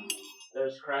YouTube, and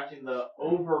there's crafting the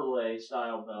overlay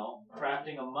style belt,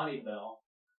 crafting a money belt.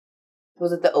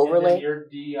 Was it the overlay? And then your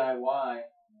DIY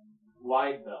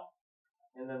wide belt.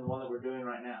 And then the one that we're doing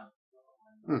right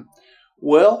now.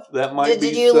 Well, that might be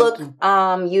Did you something.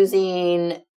 look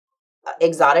using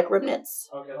exotic remnants?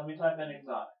 Okay, let me type in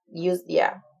exotic.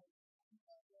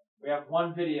 We have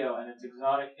one video, and it's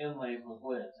exotic inlays with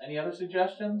Liz. Any other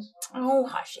suggestions? Oh,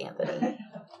 hush, Anthony.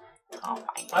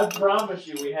 I promise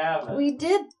you we haven't. We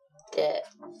did it.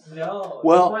 No.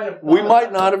 Well, we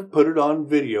might not have put it on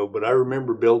video, but I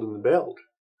remember building the belt.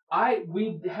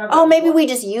 We have. Oh, maybe we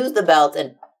just use the belt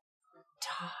and.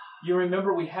 You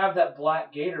remember we have that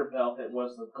black gator belt that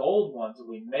was the gold ones that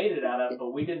we made it out of, but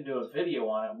we didn't do a video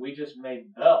on it. We just made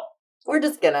the belt.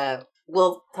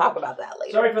 We'll talk about that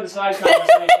later. Sorry for the side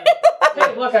conversation.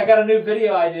 Hey, look, I got a new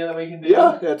video idea that we can do.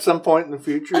 Yeah, at some point in the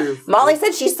future. Molly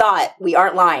said she saw it. We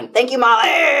aren't lying. Thank you,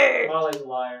 Molly. Molly's a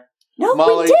liar. No,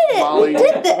 Molly, we did it. Molly, we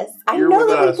did this. I you're know with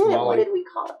that us, we did it. Molly. What did we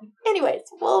call it? Anyways,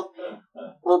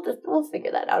 we'll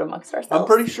figure that out amongst ourselves. I'm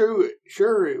pretty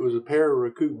sure it was a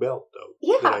Pararoku belt though.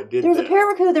 Yeah, there was a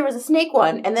Pararoku, there was a snake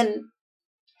one, and then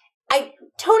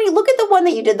Tony, look at the one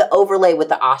that you did the overlay with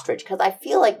the ostrich, because I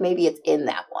feel like maybe it's in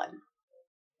that one.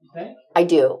 You think? I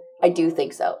do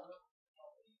think so.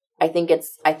 I think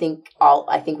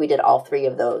we did all three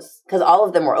of those because all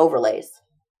of them were overlays.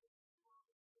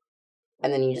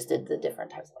 And then you just did the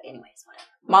different types of, anyways, whatever.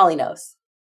 Molly knows.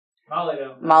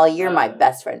 Molly, you're my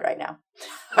best friend right now.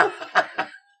 I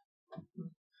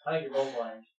think you're both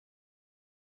liars.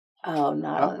 Oh,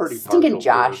 not I'm pretty stinking partial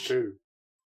Josh. to her too.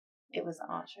 It was an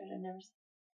ostrich. I never.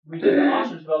 We did the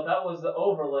ostrich belt. That was the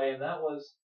overlay, and that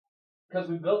was because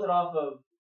we built it off of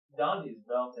Dondi's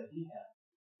belt that he had.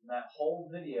 And that whole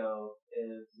video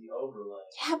is the overlay.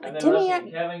 Yeah, but and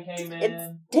then Kevin came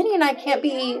in. Denny and I can't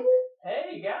be.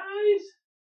 Hey guys.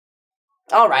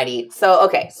 Alrighty.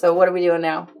 So what are we doing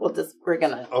now? We're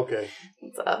gonna. Okay.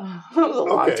 It was a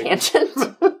long tangent.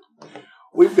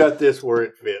 We've got this where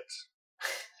it fits.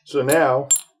 So now,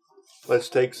 let's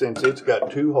take, since it's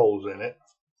got 2 holes in it.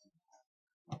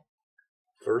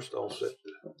 First, I'll set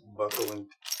the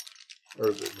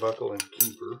buckle and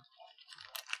keeper.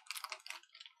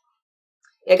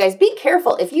 Yeah, guys, be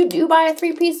careful. If you do buy a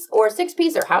 3-piece or a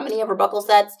 6-piece or how many ever buckle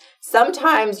sets,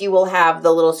 sometimes you will have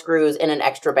the little screws in an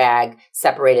extra bag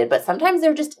separated, but sometimes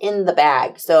they're just in the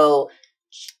bag. So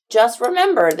just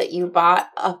remember that you bought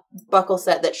a buckle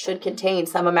set that should contain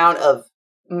some amount of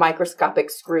microscopic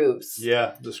screws.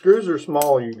 Yeah, the screws are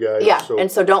small, you guys. Yeah, and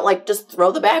so don't just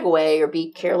throw the bag away or be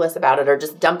careless about it or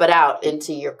just dump it out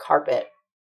into your carpet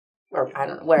or I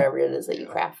don't know, wherever it is that you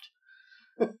craft.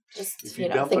 Just, if you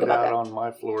dump think it about out that. on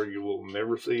my floor, you will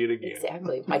never see it again.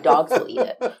 Exactly. My dogs will eat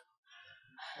it.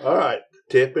 All right.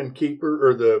 Tip and keeper,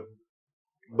 or the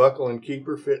buckle and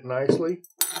keeper fit nicely.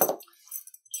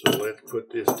 So let's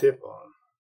put this tip on.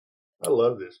 I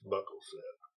love this buckle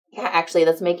set. Yeah, actually,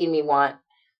 that's making me want...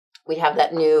 We have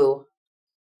that new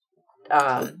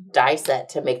die set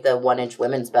to make the 1-inch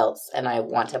women's belts, and I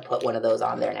want to put one of those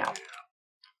on there now.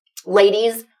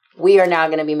 Ladies, we are now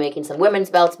going to be making some women's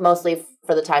belts, mostly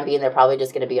for the time being. They're probably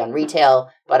just going to be on retail,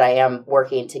 but I am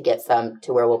working to get some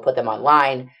to where we'll put them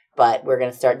online. But we're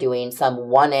going to start doing some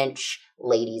 1-inch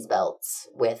ladies belts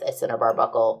with a cinnabar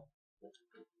buckle.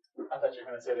 I thought you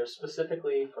were going to say they're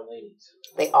specifically for ladies.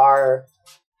 They are,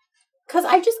 because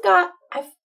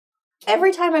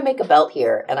every time I make a belt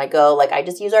here and I go, I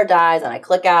just use our dies and I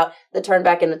click out the turn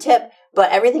back and the tip,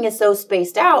 but everything is so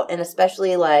spaced out, and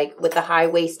especially with the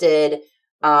high-waisted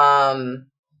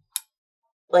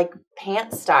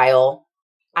pant style,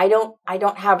 I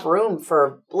don't have room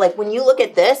for, when you look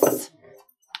at this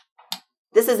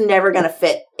is never going to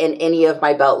fit in any of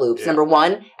my belt loops, number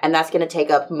one, and that's going to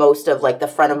take up most of the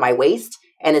front of my waist,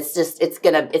 and it's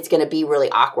going to be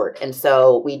really awkward. And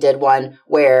so we did one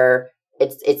where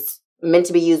it's meant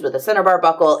to be used with a cinnabar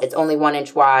buckle. It's only 1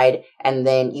 inch wide, and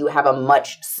then you have a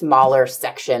much smaller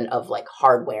section of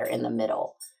hardware in the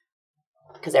middle,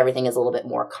 because everything is a little bit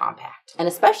more compact. And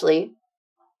especially,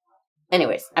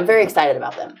 anyways, I'm very excited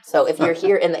about them. So if you're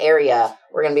here in the area,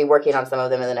 we're going to be working on some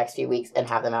of them in the next few weeks and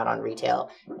have them out on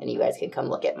retail. And you guys can come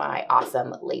look at my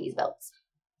awesome ladies belts.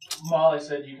 Molly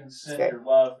said you can send your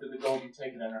love to the golden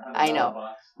ticket in her $100 I know.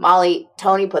 box.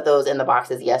 Tony put those in the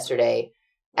boxes yesterday,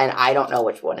 and I don't know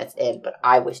which one it's in, but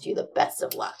I wished you the best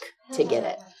of luck to get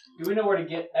it. Do we know where to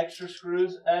get extra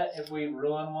screws at if we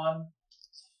ruin one?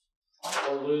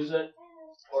 Or lose it?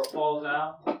 Or it falls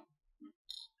out?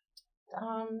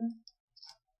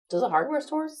 Does a hardware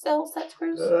store sell set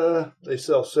screws? They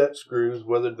sell set screws.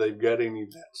 Whether they've got any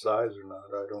that size or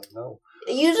not, I don't know.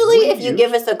 Usually, if you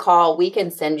give us a call, we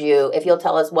can send you, if you'll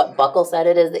tell us what buckle set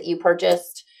it is that you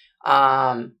purchased,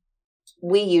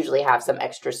 we usually have some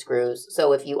extra screws.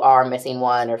 So if you are missing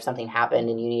one or if something happened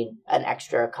and you need an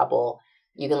extra couple,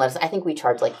 you can let us. I think we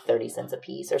charge 30 cents a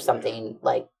piece or something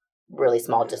really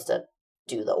small just to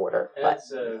do the order. It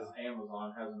says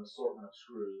Amazon has an assortment of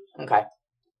screws. Okay.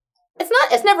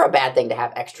 It's never a bad thing to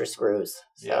have extra screws.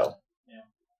 So. Yeah.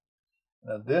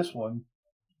 Now this one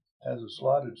has a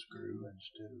slotted screw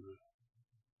instead of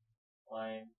a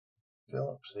plain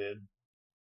Phillips head.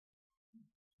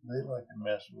 They like to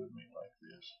mess with me like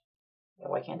this.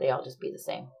 Why can't they all just be the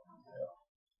same?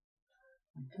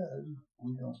 Because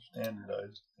we don't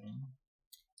standardize things.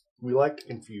 We like to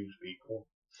confuse people.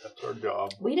 That's our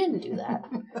job. We didn't do that.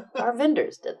 Our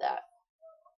vendors did that.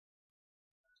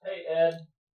 Hey, Ed.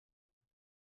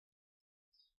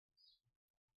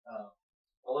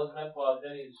 I'll look up while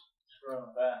Denny's screwing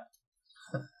it back.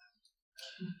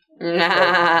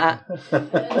 Nah.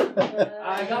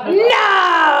 I got it.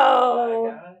 No!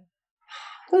 I got it.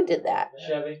 Who did that?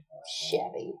 Chevy.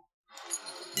 Chevy.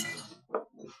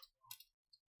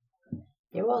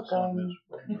 You're What's on welcome.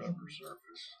 this rubber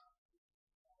surface?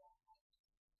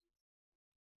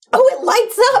 Oh, it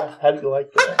lights up! How do you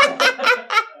like that?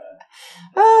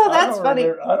 Oh, that's funny.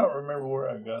 I don't remember where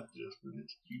I got this, but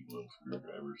it's a cute little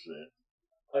screwdriver set.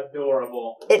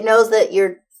 Adorable. It knows that you're...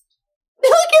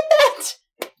 Look at that!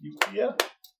 Yeah.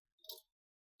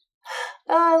 Oh,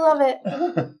 I love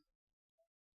it.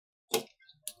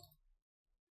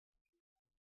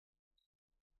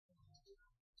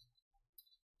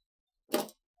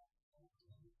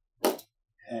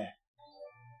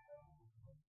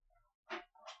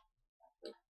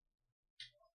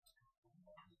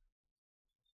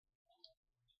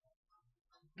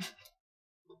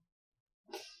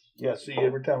 Yeah, see,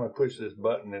 every time I push this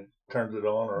button, it turns it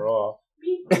on or off.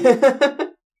 How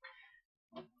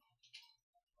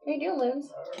you doing, Looms?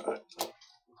 All right.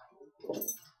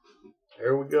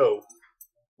 There we go.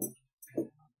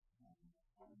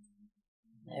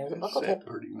 There's a buckle Set tip.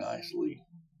 pretty nicely.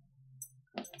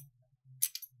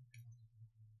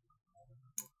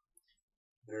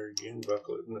 There again,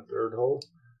 buckle it in the third hole.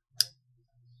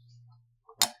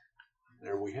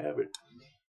 There we have it.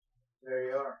 There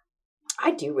you are.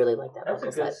 I do really like that That's a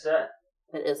buckle good set.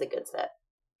 set. It is a good set.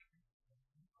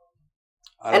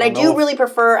 I And I don't know do if- really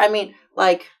prefer,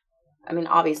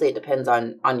 obviously it depends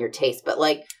on your taste, but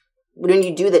like when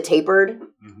you do the tapered,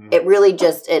 Mhm. it really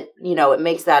just, it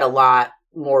makes that a lot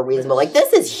more reasonable. Like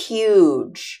this is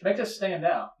huge. Makes it stand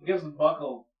out. It gives the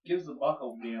buckle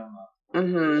being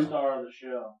Mm-hmm. the star of the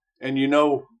show. And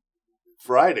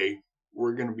Friday,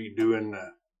 we're going to be doing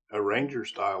a Ranger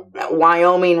style That belt.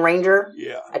 Wyoming Ranger.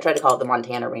 Yeah. I tried to call it the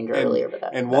Montana Ranger earlier, but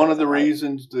that. And that one of the wasn't right.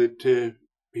 reasons that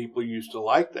people used to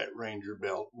like that Ranger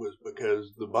belt was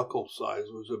because the buckle size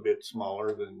was a bit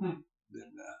smaller than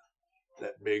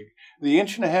that big. The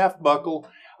 1.5-inch buckle,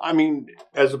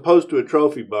 as opposed to a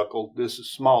trophy buckle, this is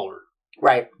smaller,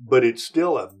 Right. but it's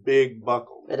still a big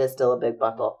buckle. It is still a big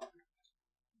buckle.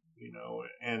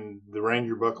 And the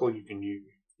Ranger buckle, you can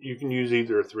use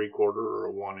either a 3/4 or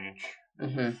a 1-inch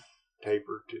Mm-hmm.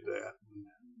 taper to that.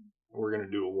 We're going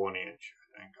to do a 1-inch,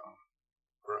 I think, on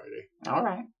Friday. All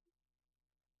right.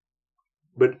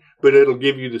 But it'll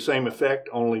give you the same effect,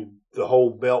 only the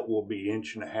whole belt will be 1.5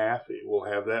 inches. It will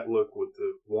have that look with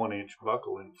the 1-inch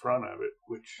buckle in front of it,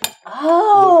 which...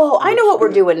 Oh, I know looks what we're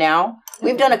good. doing now.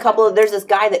 We've done a couple of, there's this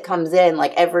guy that comes in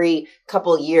like every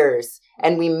couple of years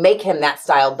and we make him that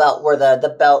style belt where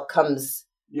the belt comes,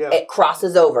 it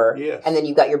crosses over. Yes. And then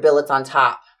you've got your billets on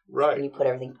top. Right. And you put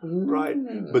everything. Right.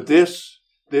 But this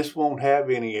won't have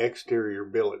any exterior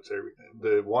billets, everything.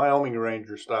 The Wyoming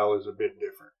Ranger style is a bit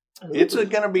different. It's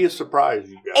going to be a surprise,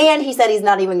 you guys. And he said he's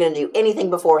not even going to do anything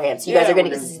beforehand. So you guys are going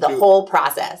to get to see the whole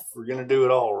process. We're going to do it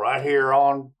all right here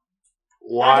on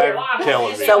live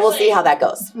television. So we'll see how that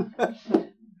goes.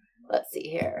 Let's see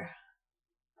here.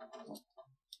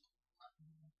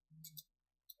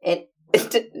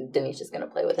 Denny's just going to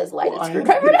play with his lighted I had to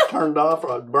screwdriver get now. it turned off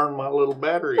or I'd burn my little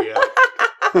battery out.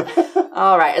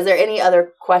 All right. Is there any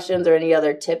other questions or any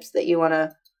other tips that you want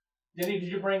to? Denny, did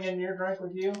you bring in your drink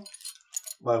with you?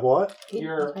 My what?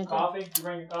 Your coffee? Did you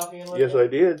bring your coffee in with Yes, you? I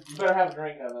did. You better have a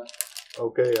drink of it.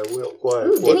 Okay, I will. Why?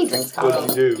 Ooh, Denny drinks What'd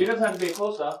coffee. you do? It doesn't have to be a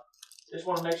close-up. Just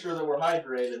want to make sure that we're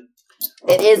hydrated.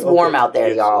 It is warm out there,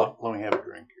 Yes, y'all. Let me have a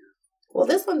drink here. Well,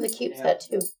 this one's a cute set,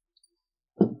 too.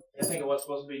 I think it was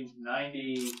supposed to be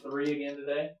 93 again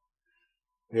today.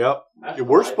 Yep. That's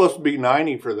We're right. supposed to be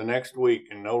 90 for the next week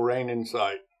and no rain in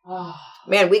sight.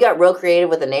 Man, we got real creative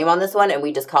with the name on this one, and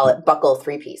we just call it Buckle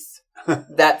 3-piece.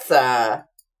 That's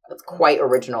quite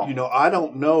original. I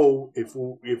don't know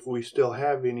if we still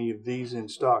have any of these in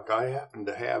stock. I happen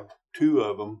to have 2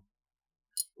 of them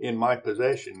in my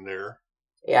possession there.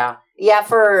 Yeah.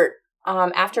 For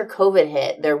after COVID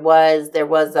hit, there was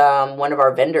one of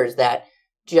our vendors that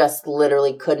just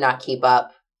literally could not keep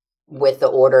up with the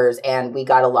orders, and we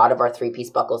got a lot of our 3-piece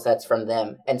buckle sets from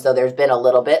them. And so there's been a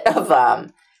little bit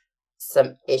of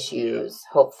some issues.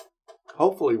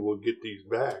 Hopefully we'll get these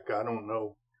back. I don't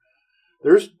know.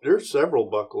 There's several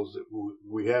buckles that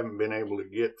we haven't been able to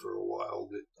get for a while.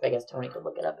 I guess Tony could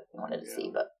look it up if he wanted to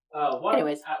see. But What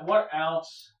anyways, what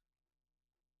ounce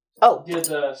Oh, Did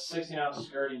the 16-ounce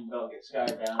skirting belt get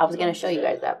skived down? I was going to show you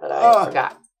guys that, but I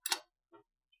forgot.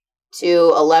 To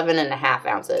 11.5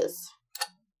 ounces.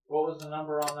 What was the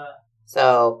number on that?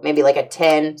 So maybe like a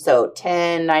 10. So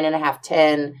 10, 9.5,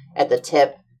 10 at the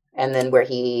tip. And then where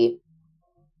he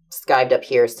skived up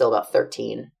here is still about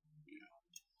 13.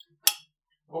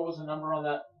 What was the number on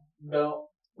that belt?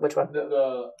 Which one?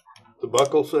 The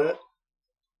buckle set?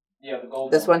 Yeah, the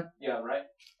gold This one? Yeah, right.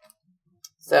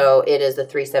 So it is the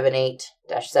 378-722402.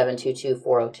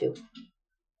 722402.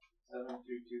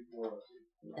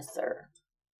 Yes, sir.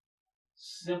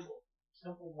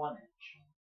 Simple 1 inch.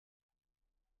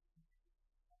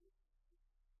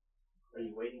 Are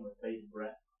you waiting with bated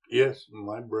breath? Yes,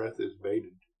 my breath is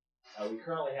bated. We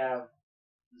currently have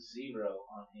 0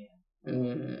 on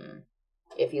hand.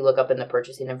 If you look up in the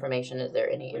purchasing information, is there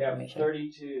any We have information?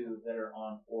 32 that are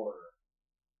on order.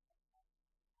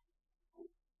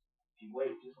 If you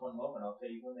wait just one moment, I'll tell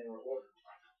you when they were ordered.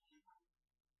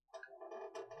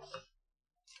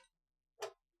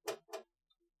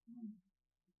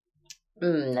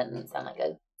 That doesn't sound like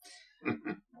good.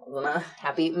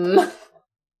 Happy.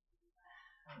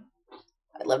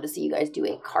 I'd love to see you guys do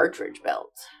a cartridge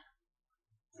belt.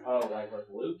 Oh, like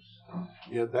loops?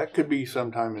 Yeah, that could be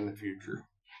sometime in the future,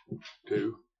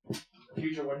 too.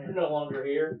 Future when you're no longer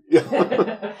here?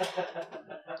 Yeah.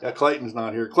 Yeah, Clayton's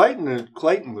not here. Clayton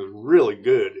was really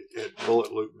good at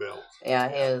bullet loop belts. Yeah,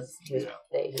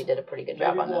 he did a pretty good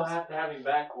job on Maybe we'll those. have to have him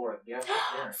back for a guest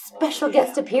appearance. Special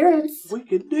guest appearance. We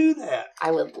could do that.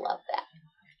 I would love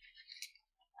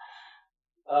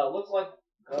that. Looks like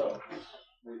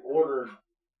we ordered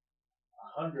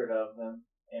 100 of them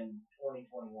in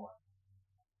 2021.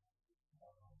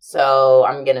 So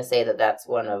I'm going to say that that's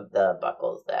one of the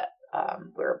buckles that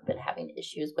we've been having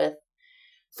issues with.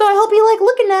 So I hope you like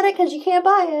looking at it because you can't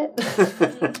buy it.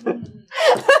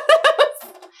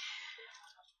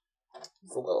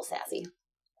 It's a little sassy.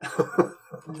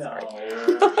 No.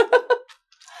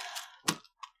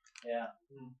 Yeah.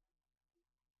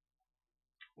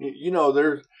 You know,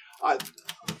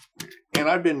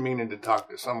 I've been meaning to talk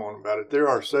to someone about it. There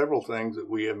are several things that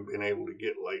we haven't been able to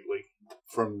get lately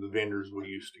from the vendors we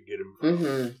used to get them from.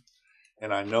 Mm-hmm.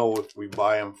 And I know if we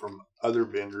buy them from other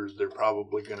vendors, they're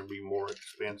probably going to be more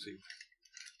expensive.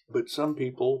 But some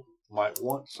people might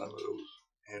want some of those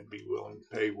and be willing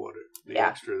to pay the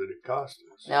extra that it costs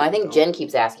us. No, I think Jen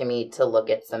keeps asking me to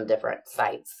look at some different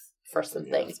sites for some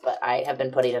things, but I have been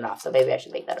putting it off, so maybe I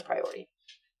should make that a priority.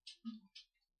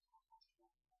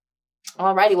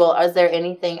 Alrighty, well, is there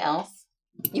anything else?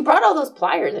 You brought all those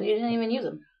pliers and you didn't even use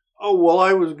them. Oh, well,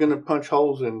 I was going to punch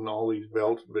holes in all these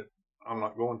belts, but I'm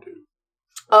not going to.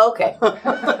 Oh, okay.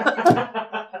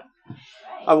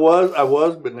 I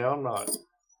was, but now I'm not.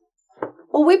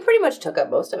 Well, we pretty much took up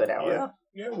most of an hour.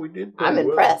 Yeah, we did. I'm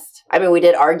impressed. I mean, we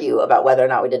did argue about whether or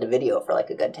not we did a video for like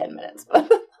a good 10 minutes.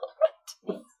 But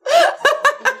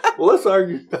well, let's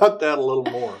argue about that a little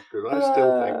more, because I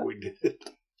still think we did.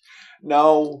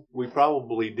 No, we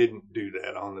probably didn't do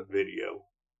that on the video.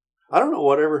 I don't know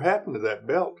whatever happened to that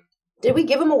belt. Did we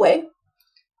give them away?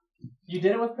 You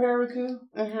did it with Paraku?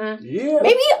 Mm-hmm. Yeah.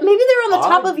 Maybe they're on the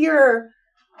top of your...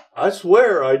 I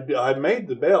swear I made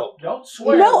the belt. Don't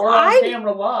swear. No, we're on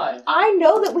camera live. I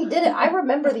know that we did it. I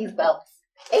remember these belts.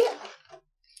 And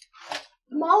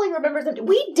Molly remembers them.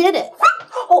 We did it.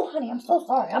 Oh, honey, I'm so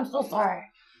sorry. I'm so sorry.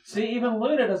 See, even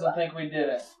Luna doesn't think we did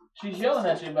it. She's yelling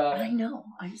at you about it. I know.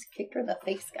 I just kicked her in the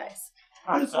face, guys.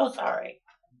 I'm so sorry.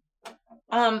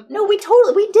 No, we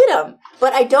did them.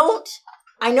 But I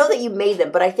know that you made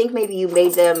them, but I think maybe you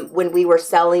made them when we were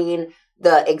selling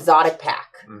the exotic pack.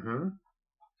 Mm-hmm.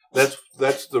 That's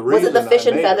the reason. Was it the fish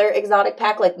and feather exotic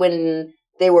pack? Like when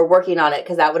they were working on it,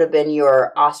 because that would have been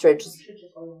your ostrich,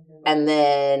 and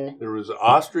then there was an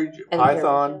ostrich,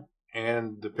 python,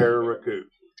 and the paraku.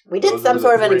 We did some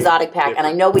sort of an exotic pack, and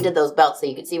I know we did those belts so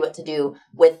you could see what to do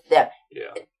with them.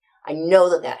 Yeah, I know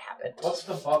that happened. What's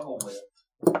the buckle width?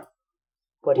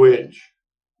 What do you mean?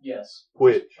 Yes.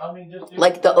 Which? I mean, just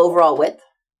like the overall width.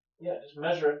 Yeah, just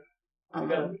measure it.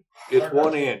 It's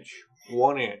 1 inch.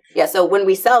 1 inch. Yeah, so when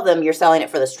we sell them, you're selling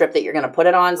it for the strip that you're going to put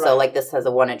it on. Right. So like this has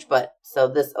a 1 inch, but so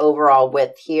this overall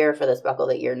width here for this buckle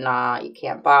that you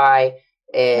can't buy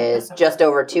is just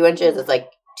over 2 inches. It's like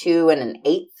 2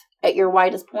 1/8 at your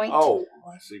widest point. Oh,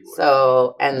 I see.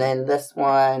 So, and then this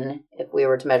one, if we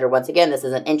were to measure once again, this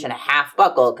is 1.5 inches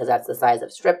buckle because that's the size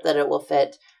of strip that it will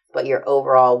fit. But your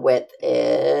overall width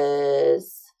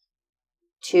is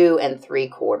 2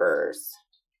 3/4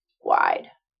 wide.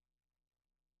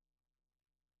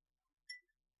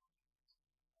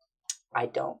 I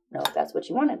don't know if that's what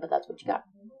you wanted, but that's what you got.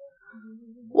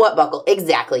 What buckle?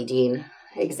 Exactly, Dean.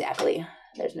 Exactly.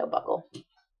 There's no buckle.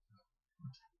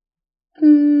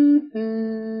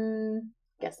 Mm-hmm.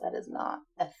 Guess that is not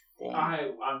a thing.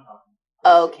 I'm talking.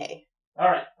 Okay. All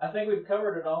right. I think we've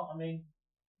covered it all. I mean,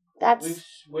 that's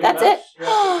we've it.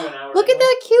 Look at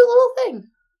that cute little thing.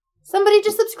 Somebody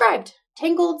just subscribed.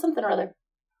 Tangled something or other.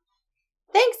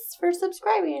 Thanks for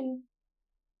subscribing.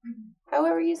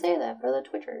 However you say that for the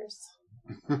Twitchers.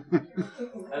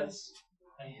 That's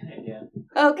yeah.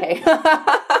 Okay.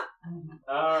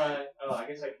 All right. Oh, I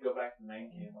guess I could go back to the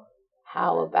main camera.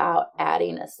 How about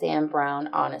adding a Sam Brown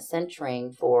on a cinch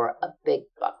ring for a big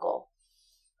buckle?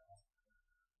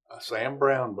 A Sam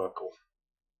Brown buckle.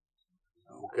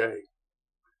 Okay.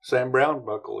 Sam Brown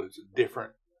buckle is a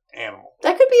different animal.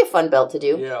 That could be a fun belt to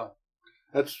do. Yeah.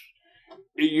 It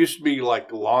used to be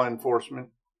like law enforcement.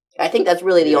 I think that's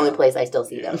really the only place I still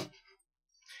see them.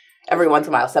 Every once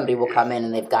in a while, somebody will come in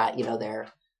and they've got,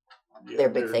 their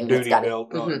big thing. Duty that's got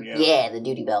belt on, the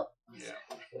duty belt.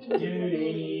 Yeah.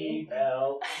 Duty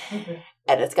belt.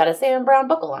 And it's got a Sam Brown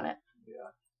buckle on it.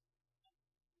 Yeah.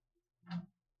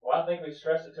 Well, I think we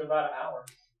stretched it to about an hour.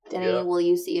 Denny, will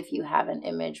you see if you have an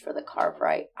image for the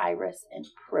Cartwright Iris and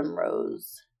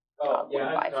Primrose? Oh,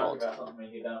 yeah, I talked about something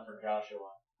to get down for Joshua.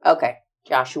 Okay.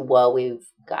 Joshua, we've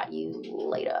got you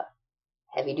later.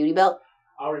 Heavy duty belt?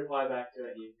 I'll reply back to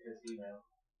his email.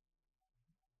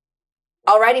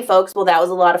 Alrighty, folks. Well, that was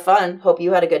a lot of fun. Hope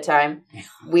you had a good time.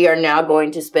 We are now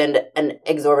going to spend an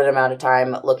exorbitant amount of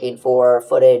time looking for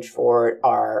footage for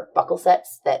our buckle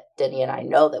sets that Denny and I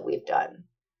know that we've done.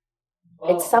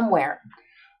 Oh. It's somewhere.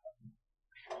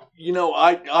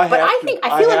 I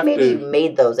feel like maybe you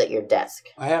made those at your desk.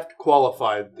 I have to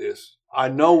qualify this. I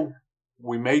know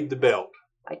we made the belt.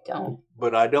 I don't.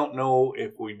 But I don't know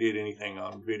if we did anything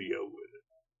on video with it.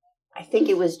 I think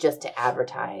it was just to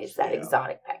advertise that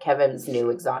exotic pack. Kevin's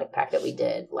new exotic pack that we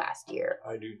did last year.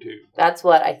 I do too. That's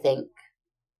what I think.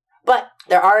 But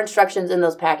there are instructions in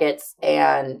those packets,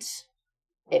 and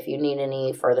if you need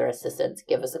any further assistance,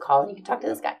 give us a call and you can talk to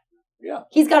this guy. Yeah.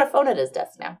 He's got a phone at his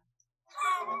desk now.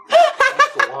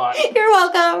 That's a lot. You're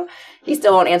welcome. He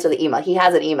still won't answer the email. He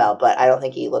has an email, but I don't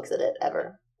think he looks at it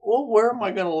ever. Well, where am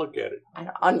I going to look at it?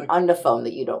 On the phone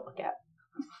that you don't look at.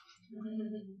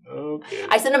 Okay.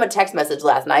 I sent him a text message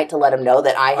last night to let him know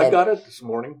that I got it this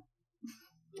morning.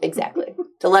 Exactly.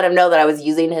 To let him know that I was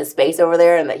using his space over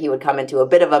there and that he would come into a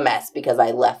bit of a mess because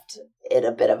I left it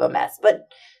a bit of a mess.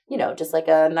 But, just like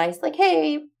a nice,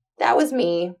 hey, that was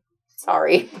me.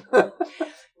 Sorry.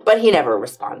 But he never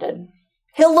responded.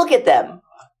 He'll look at them.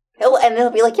 He'll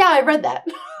be like, yeah, I read that.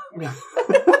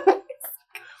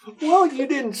 Well, you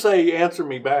didn't say answer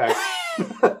me back.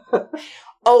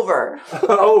 Over.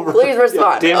 Over. Please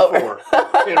respond. Yeah, 10-4. Over.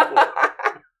 10-4.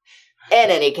 In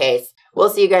any case, we'll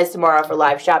see you guys tomorrow for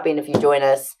live shopping if you join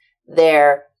us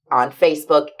there on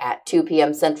Facebook at 2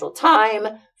 p.m. Central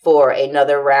Time for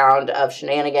another round of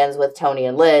shenanigans with Tony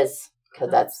and Liz,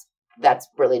 because that's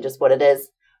really just what it is.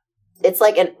 It's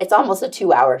it's almost a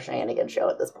 2-hour shenanigan show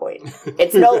at this point.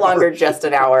 It's no longer just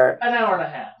an hour. An hour and a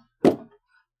half.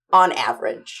 On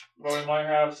average. Well, we might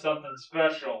have something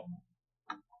special.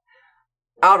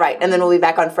 All right, and then we'll be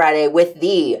back on Friday with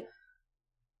the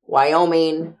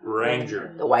Wyoming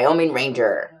Ranger. The Wyoming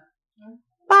Ranger.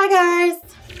 Bye, guys.